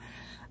well.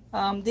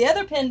 The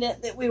other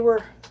pendant that we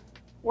were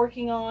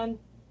working on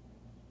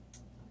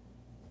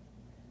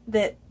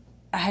that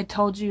I had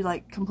told you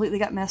like completely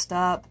got messed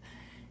up,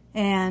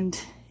 and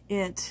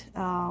it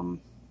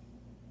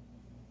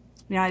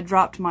you know, I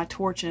dropped my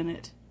torch in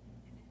it.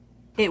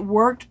 It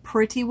worked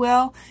pretty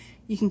well.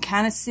 You can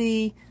kind of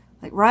see,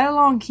 like right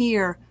along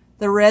here,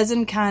 the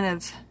resin kind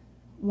of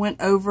went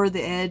over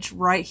the edge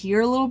right here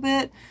a little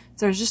bit.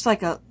 So there's just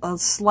like a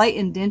slight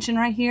indentation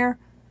right here.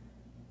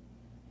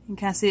 You can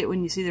kind of see it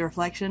when you see the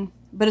reflection.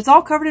 But it's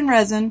all covered in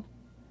resin.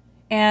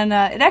 And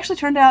it actually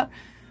turned out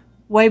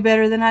way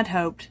better than I'd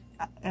hoped.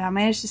 And I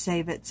managed to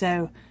save it.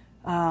 So,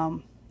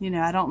 you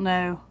know, I don't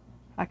know.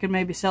 I could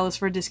maybe sell this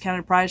for a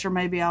discounted price, or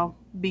maybe I'll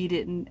bead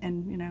it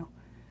and you know,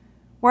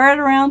 wear it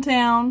around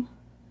town.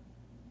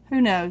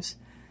 Who knows?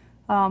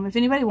 If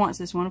anybody wants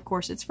this one, of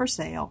course, it's for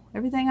sale.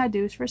 Everything I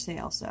do is for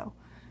sale. So,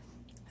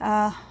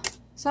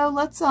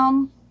 let's, I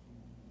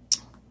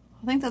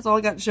think that's all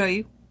I got to show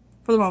you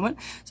for the moment.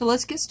 So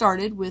let's get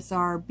started with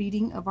our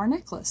beading of our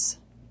necklace.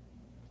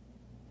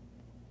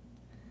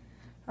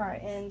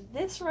 Alright, and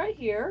this right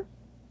here,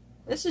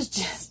 this is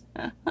just,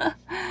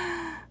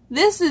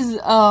 this is,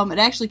 it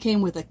actually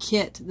came with a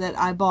kit that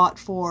I bought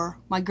for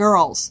my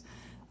girls.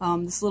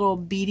 This little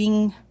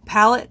beading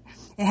palette.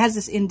 It has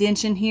this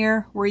indentation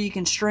here where you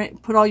can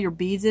put all your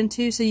beads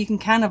into, so you can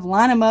kind of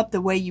line them up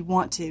the way you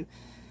want to.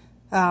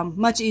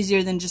 Much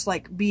easier than just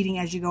like beading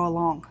as you go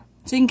along.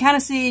 So you can kind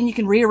of see, and you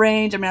can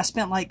rearrange. I mean, I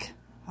spent like,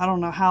 I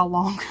don't know how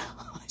long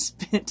I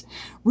spent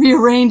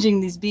rearranging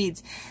these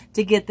beads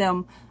to get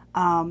them,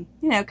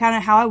 you know, kind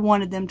of how I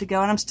wanted them to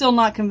go. And I'm still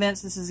not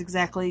convinced this is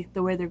exactly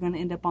the way they're going to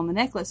end up on the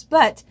necklace.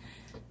 But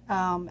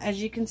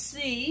as you can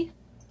see,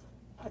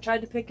 I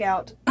tried to pick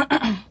out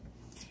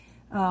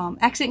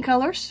accent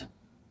colors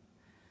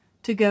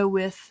to go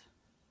with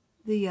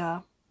the,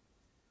 you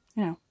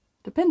know,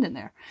 the pendant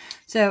there.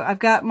 So I've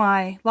got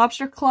my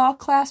lobster claw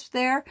clasp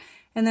there,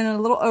 and then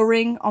a little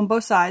O-ring on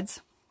both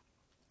sides.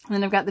 And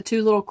then I've got the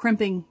two little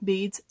crimping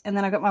beads, and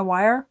then I've got my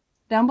wire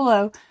down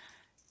below,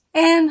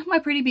 and my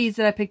pretty beads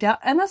that I picked out,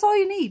 and that's all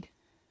you need.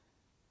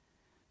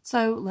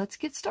 So let's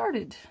get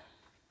started.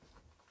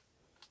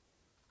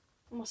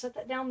 I'm going to set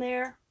that down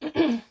there.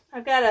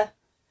 I've got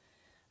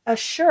a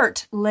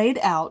shirt laid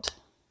out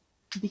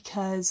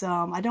because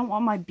I don't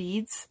want my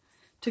beads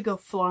to go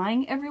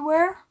flying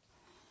everywhere.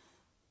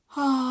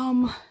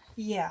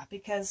 Yeah,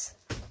 because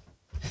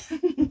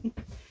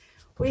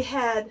we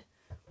had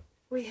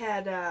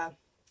a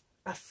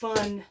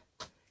fun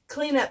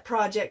cleanup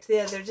project the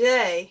other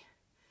day.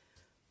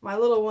 My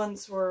little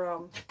ones were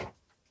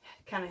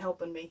kind of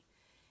helping me,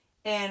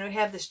 and we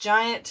have this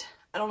giant,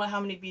 I don't know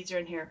how many beads are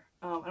in here.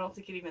 I don't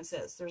think it even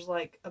says. There's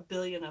like 1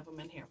 billion of them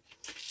in here.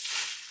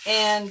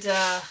 And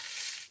I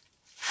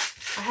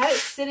had it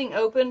sitting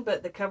open,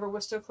 but the cover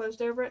was still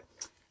closed over it.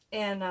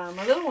 And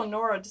my little one,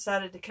 Nora,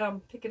 decided to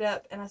come pick it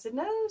up. And I said,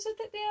 no, set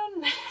that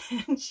down.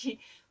 And she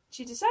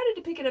decided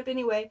to pick it up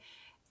anyway.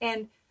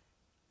 And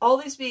all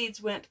these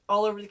beads went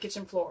all over the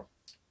kitchen floor.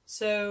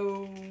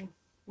 So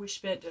we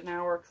spent an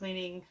hour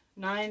cleaning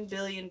 9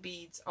 billion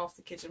beads off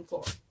the kitchen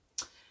floor.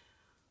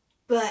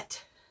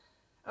 But,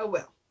 oh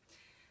well.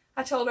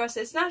 I told her, I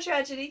said, it's not a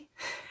tragedy.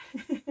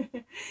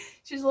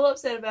 She was a little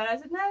upset about it. I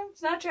said, no,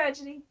 it's not a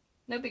tragedy.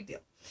 No big deal.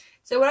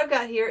 So what I've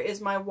got here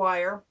is my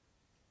wire.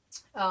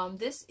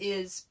 This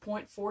is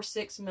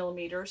 0.46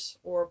 millimeters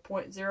or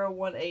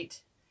 0.018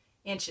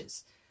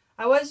 inches.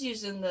 I was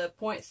using the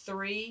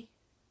 0.3,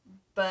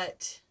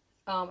 but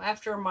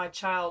after my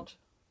child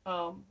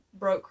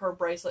broke her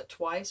bracelet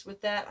twice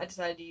with that, I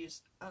decided to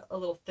use a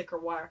little thicker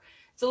wire.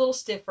 It's a little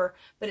stiffer,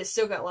 but it's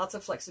still got lots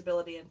of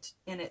flexibility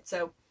in it.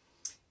 So,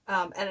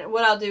 and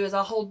what I'll do is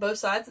I'll hold both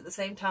sides at the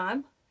same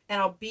time,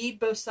 and I'll bead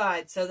both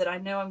sides so that I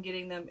know I'm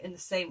getting them in the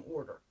same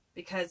order.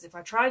 Because if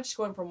I try just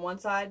going from one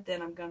side,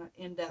 then I'm going to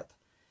end up,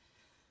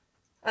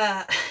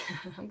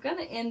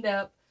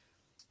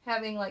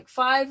 having like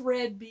 5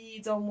 red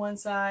beads on one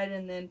side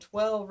and then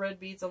 12 red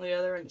beads on the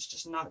other, and it's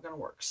just not going to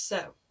work.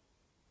 So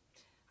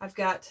I've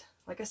got,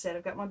 like I said,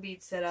 I've got my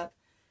beads set up.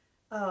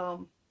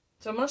 So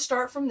I'm going to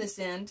start from this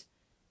end,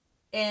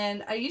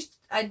 and I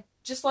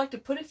just like to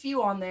put a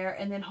few on there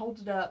and then hold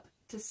it up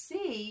to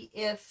see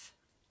if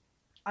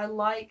I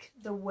like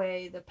the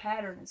way the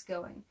pattern is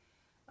going.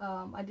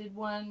 I did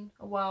one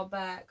a while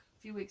back,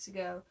 a few weeks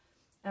ago,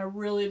 and I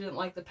really didn't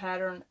like the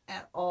pattern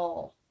at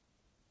all.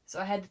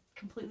 So I had to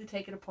completely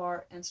take it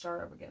apart and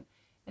start over again.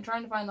 And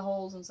trying to find the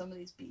holes in some of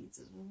these beads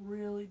is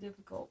really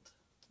difficult.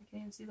 I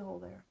can't even see the hole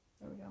there.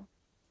 There we go.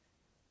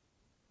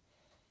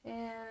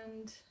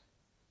 And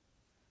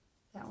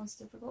that one's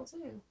difficult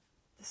too.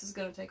 This is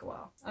going to take a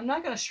while. I'm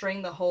not going to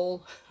string the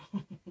whole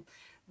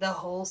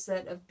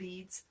set of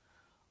beads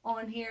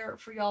on here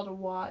for y'all to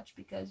watch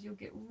because you'll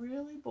get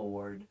really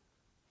bored.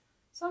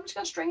 So I'm just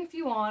going to string a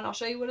few on. I'll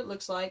show you what it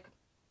looks like.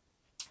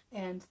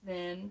 And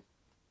then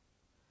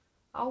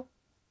I'll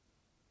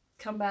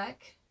come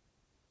back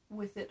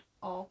with it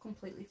all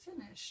completely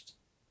finished.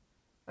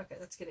 Okay,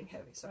 that's getting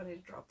heavy, so I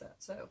need to drop that.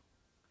 So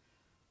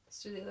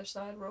let's do the other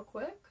side real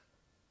quick.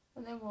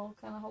 And then we'll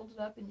kind of hold it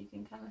up and you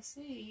can kind of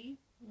see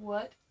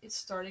what it's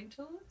starting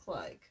to look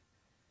like.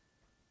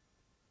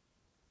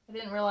 I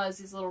didn't realize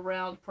these little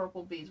round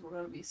purple beads were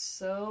going to be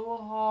so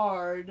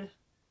hard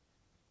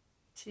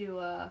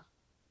to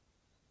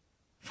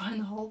find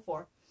the hole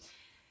for.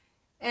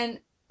 And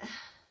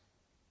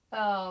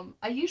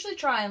I usually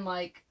try and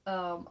like,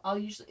 I'll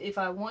usually, if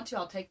I want to,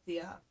 I'll take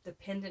the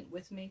pendant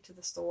with me to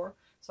the store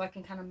so I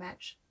can kind of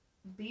match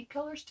bead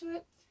colors to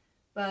it.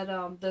 But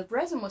the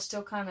resin was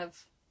still kind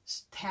of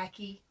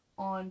tacky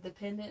on the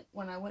pendant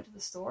when I went to the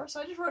store.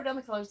 So I just wrote down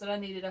the colors that I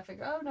needed. I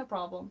figured, oh, no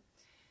problem.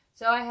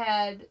 So I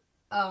had,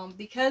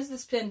 because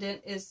this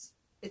pendant is,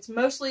 it's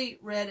mostly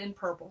red and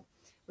purple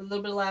with a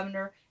little bit of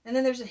lavender. And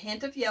then there's a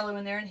hint of yellow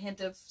in there and a hint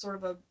of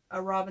sort of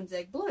a robin's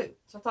egg blue.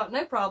 So I thought,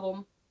 no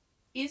problem.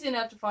 Easy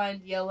enough to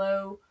find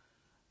yellow,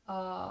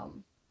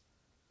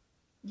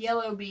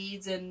 yellow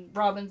beads and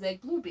robin's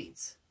egg blue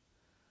beads.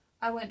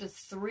 I went to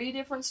 3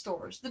 different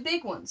stores, the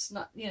big ones,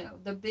 not, you know,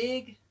 the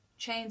big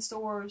chain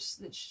stores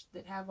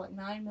that have like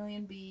 9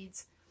 million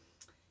beads.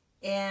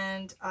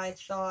 And I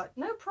thought,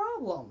 no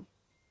problem.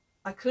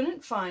 I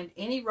couldn't find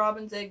any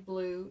robin's egg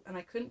blue, and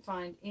I couldn't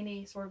find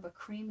any sort of a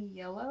creamy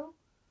yellow.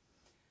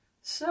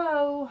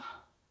 So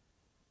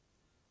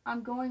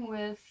I'm going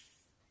with,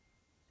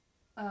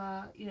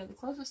 you know, the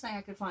closest thing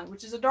I could find,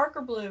 which is a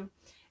darker blue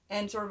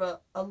and sort of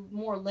a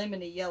more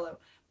lemony yellow.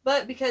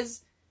 But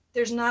because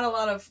there's not a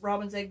lot of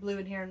robin's egg blue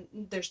in here,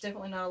 and there's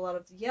definitely not a lot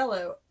of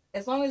yellow,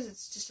 as long as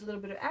it's just a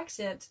little bit of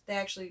accent, they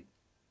actually,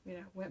 you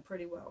know, went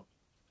pretty well.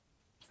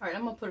 Alright,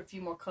 I'm going to put a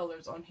few more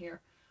colors on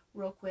here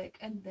real quick,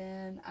 and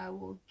then I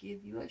will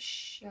give you a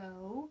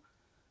show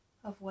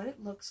of what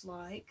it looks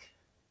like.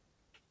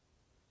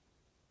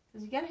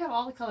 Because you got to have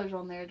all the colors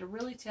on there to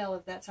really tell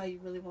if that's how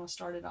you really want to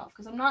start it off.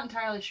 Because I'm not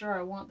entirely sure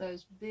I want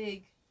those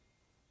big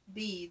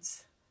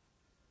beads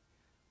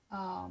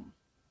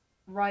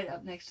right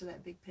up next to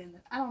that big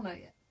pendant. I don't know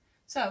yet.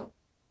 So,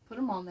 put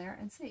them on there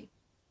and see.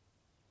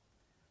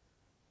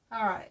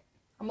 Alright,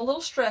 I'm a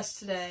little stressed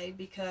today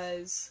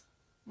because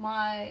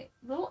my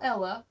little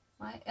Ella,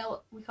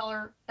 we call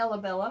her Ella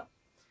Bella,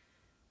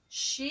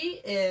 she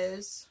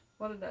is,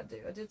 what did I do?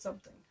 I did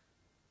something.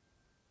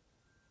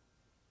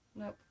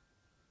 Nope,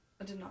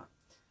 I did not.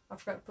 I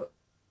forgot to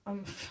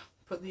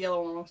put the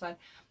yellow on the wrong side.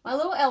 My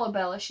little Ella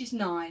Bella, she's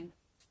 9.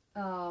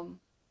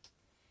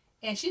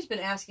 And she's been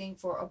asking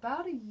for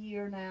about a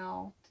year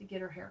now to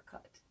get her hair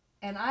cut.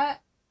 And I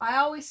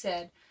always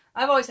said,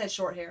 I've always had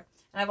short hair.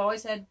 And I've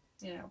always had,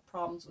 you know,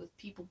 problems with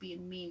people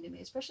being mean to me,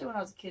 especially when I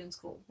was a kid in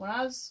school. When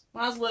I was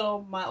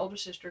little, my older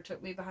sister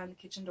took me behind the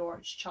kitchen door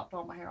and she chopped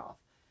all my hair off.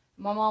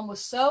 My mom was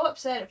so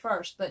upset at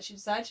first, but she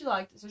decided she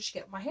liked it, so she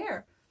kept my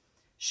hair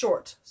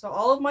short. So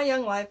all of my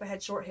young life, I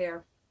had short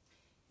hair.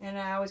 And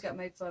I always got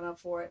made fun of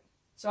for it.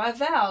 So I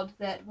vowed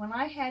that when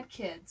I had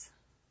kids,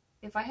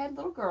 if I had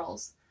little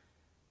girls,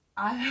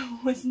 I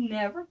was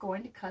never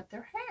going to cut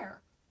their hair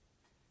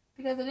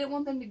because I didn't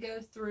want them to go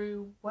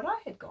through what I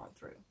had gone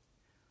through.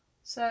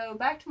 So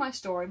back to my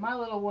story. My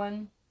little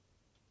one,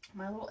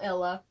 my little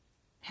Ella,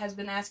 has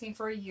been asking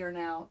for a year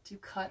now to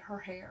cut her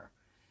hair.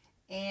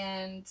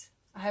 And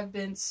I have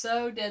been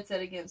so dead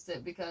set against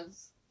it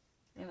because,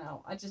 you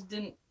know, I just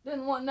didn't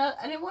want her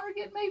to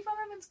get made fun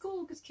of in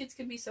school because kids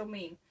can be so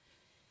mean.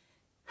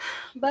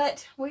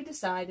 But we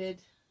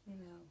decided, you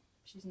know,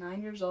 she's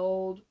 9 years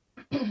old.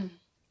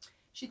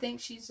 She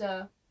thinks she's,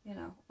 you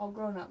know, all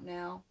grown up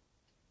now.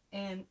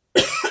 And,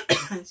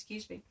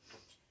 excuse me,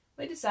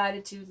 we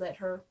decided to let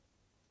her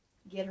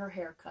get her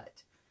hair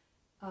cut.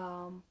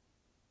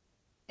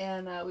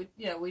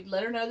 We'd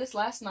let her know this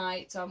last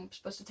night, so I'm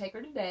supposed to take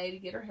her today to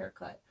get her hair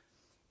cut.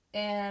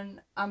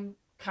 And I'm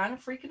kind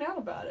of freaking out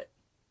about it.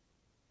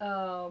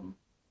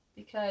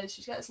 Because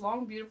she's got this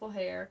long, beautiful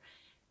hair.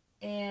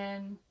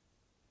 And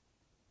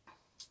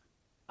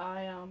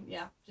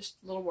yeah, just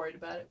a little worried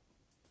about it.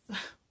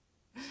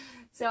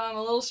 So I'm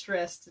a little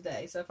stressed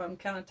today. So if I'm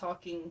kind of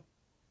talking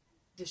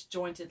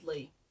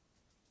disjointedly,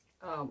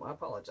 I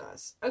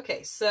apologize.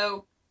 Okay,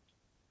 so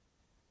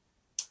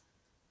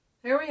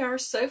here we are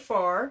so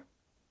far.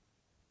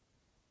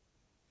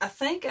 I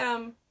think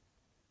I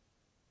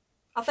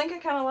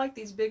kind of like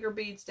these bigger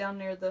beads down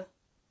near the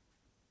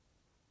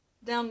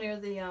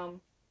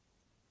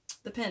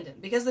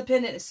pendant, because the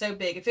pendant is so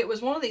big. If it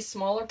was one of these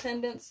smaller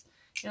pendants,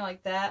 you know,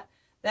 like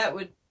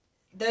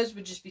those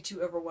would just be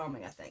too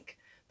overwhelming, I think.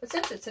 But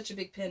since it's such a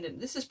big pendant,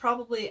 this is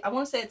probably, I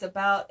want to say it's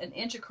about 1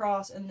 inch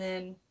across and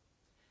then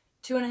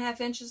 2.5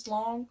 inches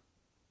long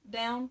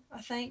down,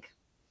 I think.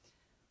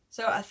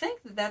 So I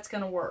think that that's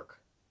going to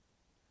work.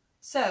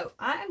 So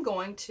I am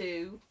going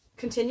to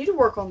continue to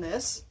work on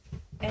this,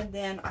 and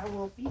then I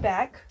will be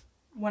back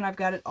when I've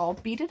got it all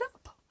beaded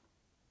up.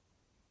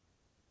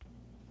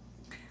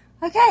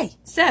 Okay,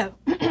 so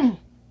I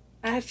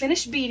have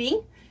finished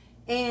beading,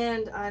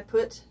 and I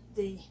put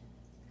the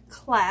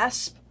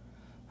clasp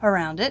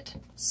around it.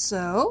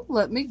 So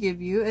let me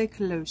give you a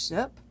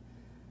close-up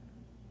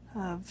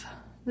of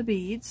the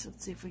beads.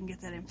 Let's see if we can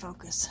get that in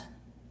focus.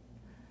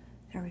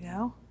 There we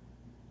go.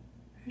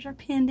 There's our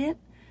pendant,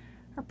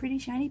 our pretty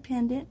shiny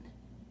pendant,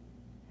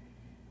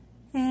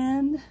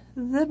 and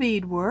the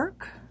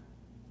beadwork.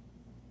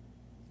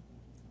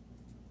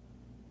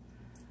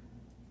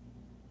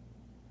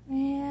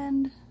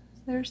 And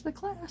there's the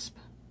clasp.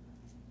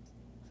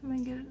 So we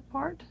can get it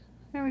apart.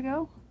 There we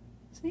go.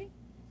 See?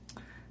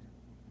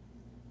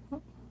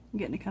 I'm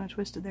getting it kind of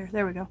twisted there.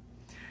 There we go.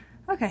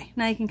 Okay,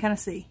 now you can kind of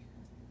see.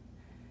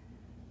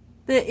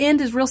 The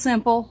end is real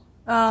simple.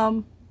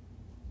 You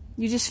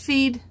just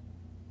feed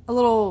a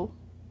little,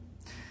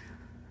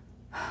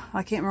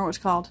 I can't remember what it's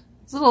called.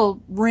 It's a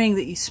little ring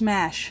that you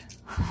smash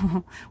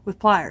with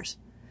pliers.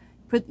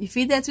 You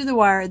feed that through the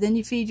wire, then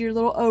you feed your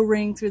little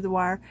O-ring through the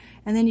wire,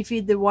 and then you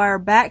feed the wire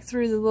back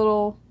through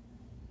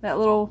that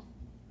little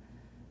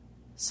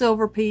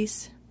silver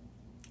piece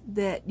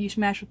that you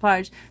smash with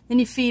pliers. Then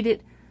you feed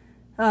it,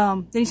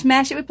 then you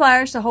smash it with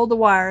pliers to hold the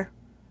wire,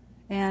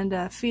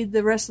 and feed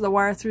the rest of the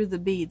wire through the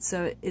bead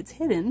so it's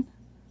hidden.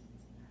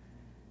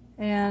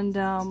 And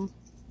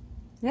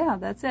yeah,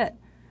 that's it.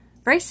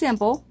 Very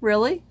simple,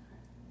 really.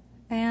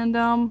 And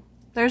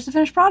there's the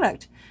finished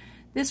product.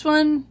 This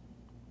one,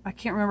 I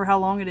can't remember how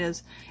long it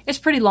is. It's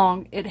pretty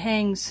long. It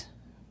hangs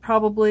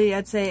probably,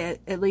 I'd say,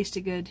 at least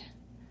a good,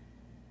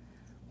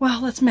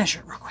 well, let's measure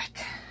it real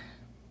quick.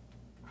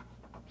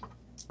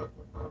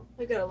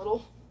 We got a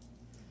little,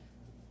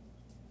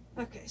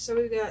 okay, so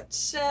we've got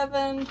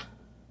 7,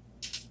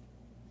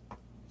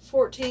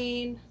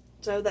 14,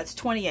 so that's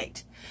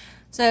 28.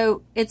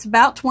 So it's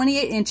about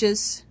 28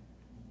 inches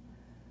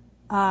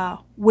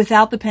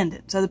without the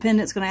pendant. So the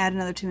pendant's going to add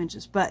another 2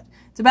 inches, but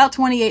it's about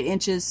 28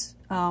 inches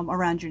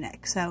around your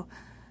neck. So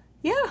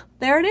yeah,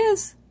 there it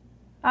is.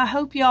 I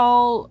hope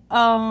y'all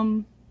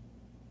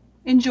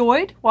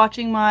enjoyed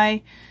watching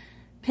my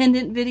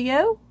pendant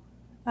video.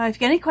 If you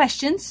got any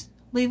questions,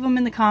 leave them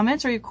in the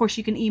comments, or of course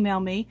you can email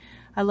me.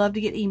 I love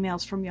to get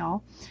emails from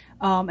y'all.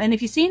 And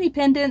if you see any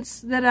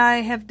pendants that I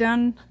have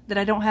done that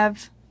I don't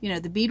have, you know,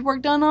 the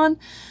beadwork done on,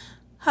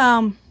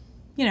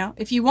 you know,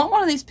 if you want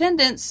one of these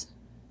pendants,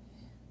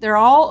 they're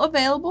all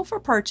available for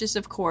purchase,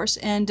 of course.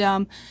 And,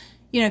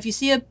 you know, if you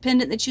see a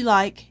pendant that you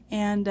like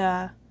and,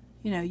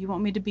 you know, you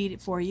want me to bead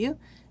it for you,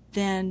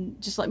 then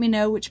just let me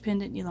know which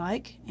pendant you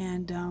like,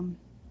 and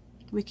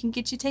we can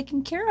get you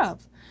taken care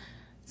of.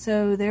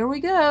 So there we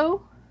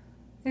go.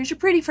 There's your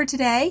pretty for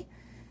today.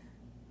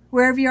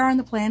 Wherever you are on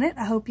the planet,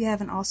 I hope you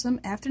have an awesome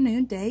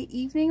afternoon, day,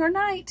 evening, or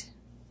night.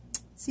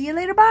 See you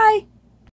later. Bye.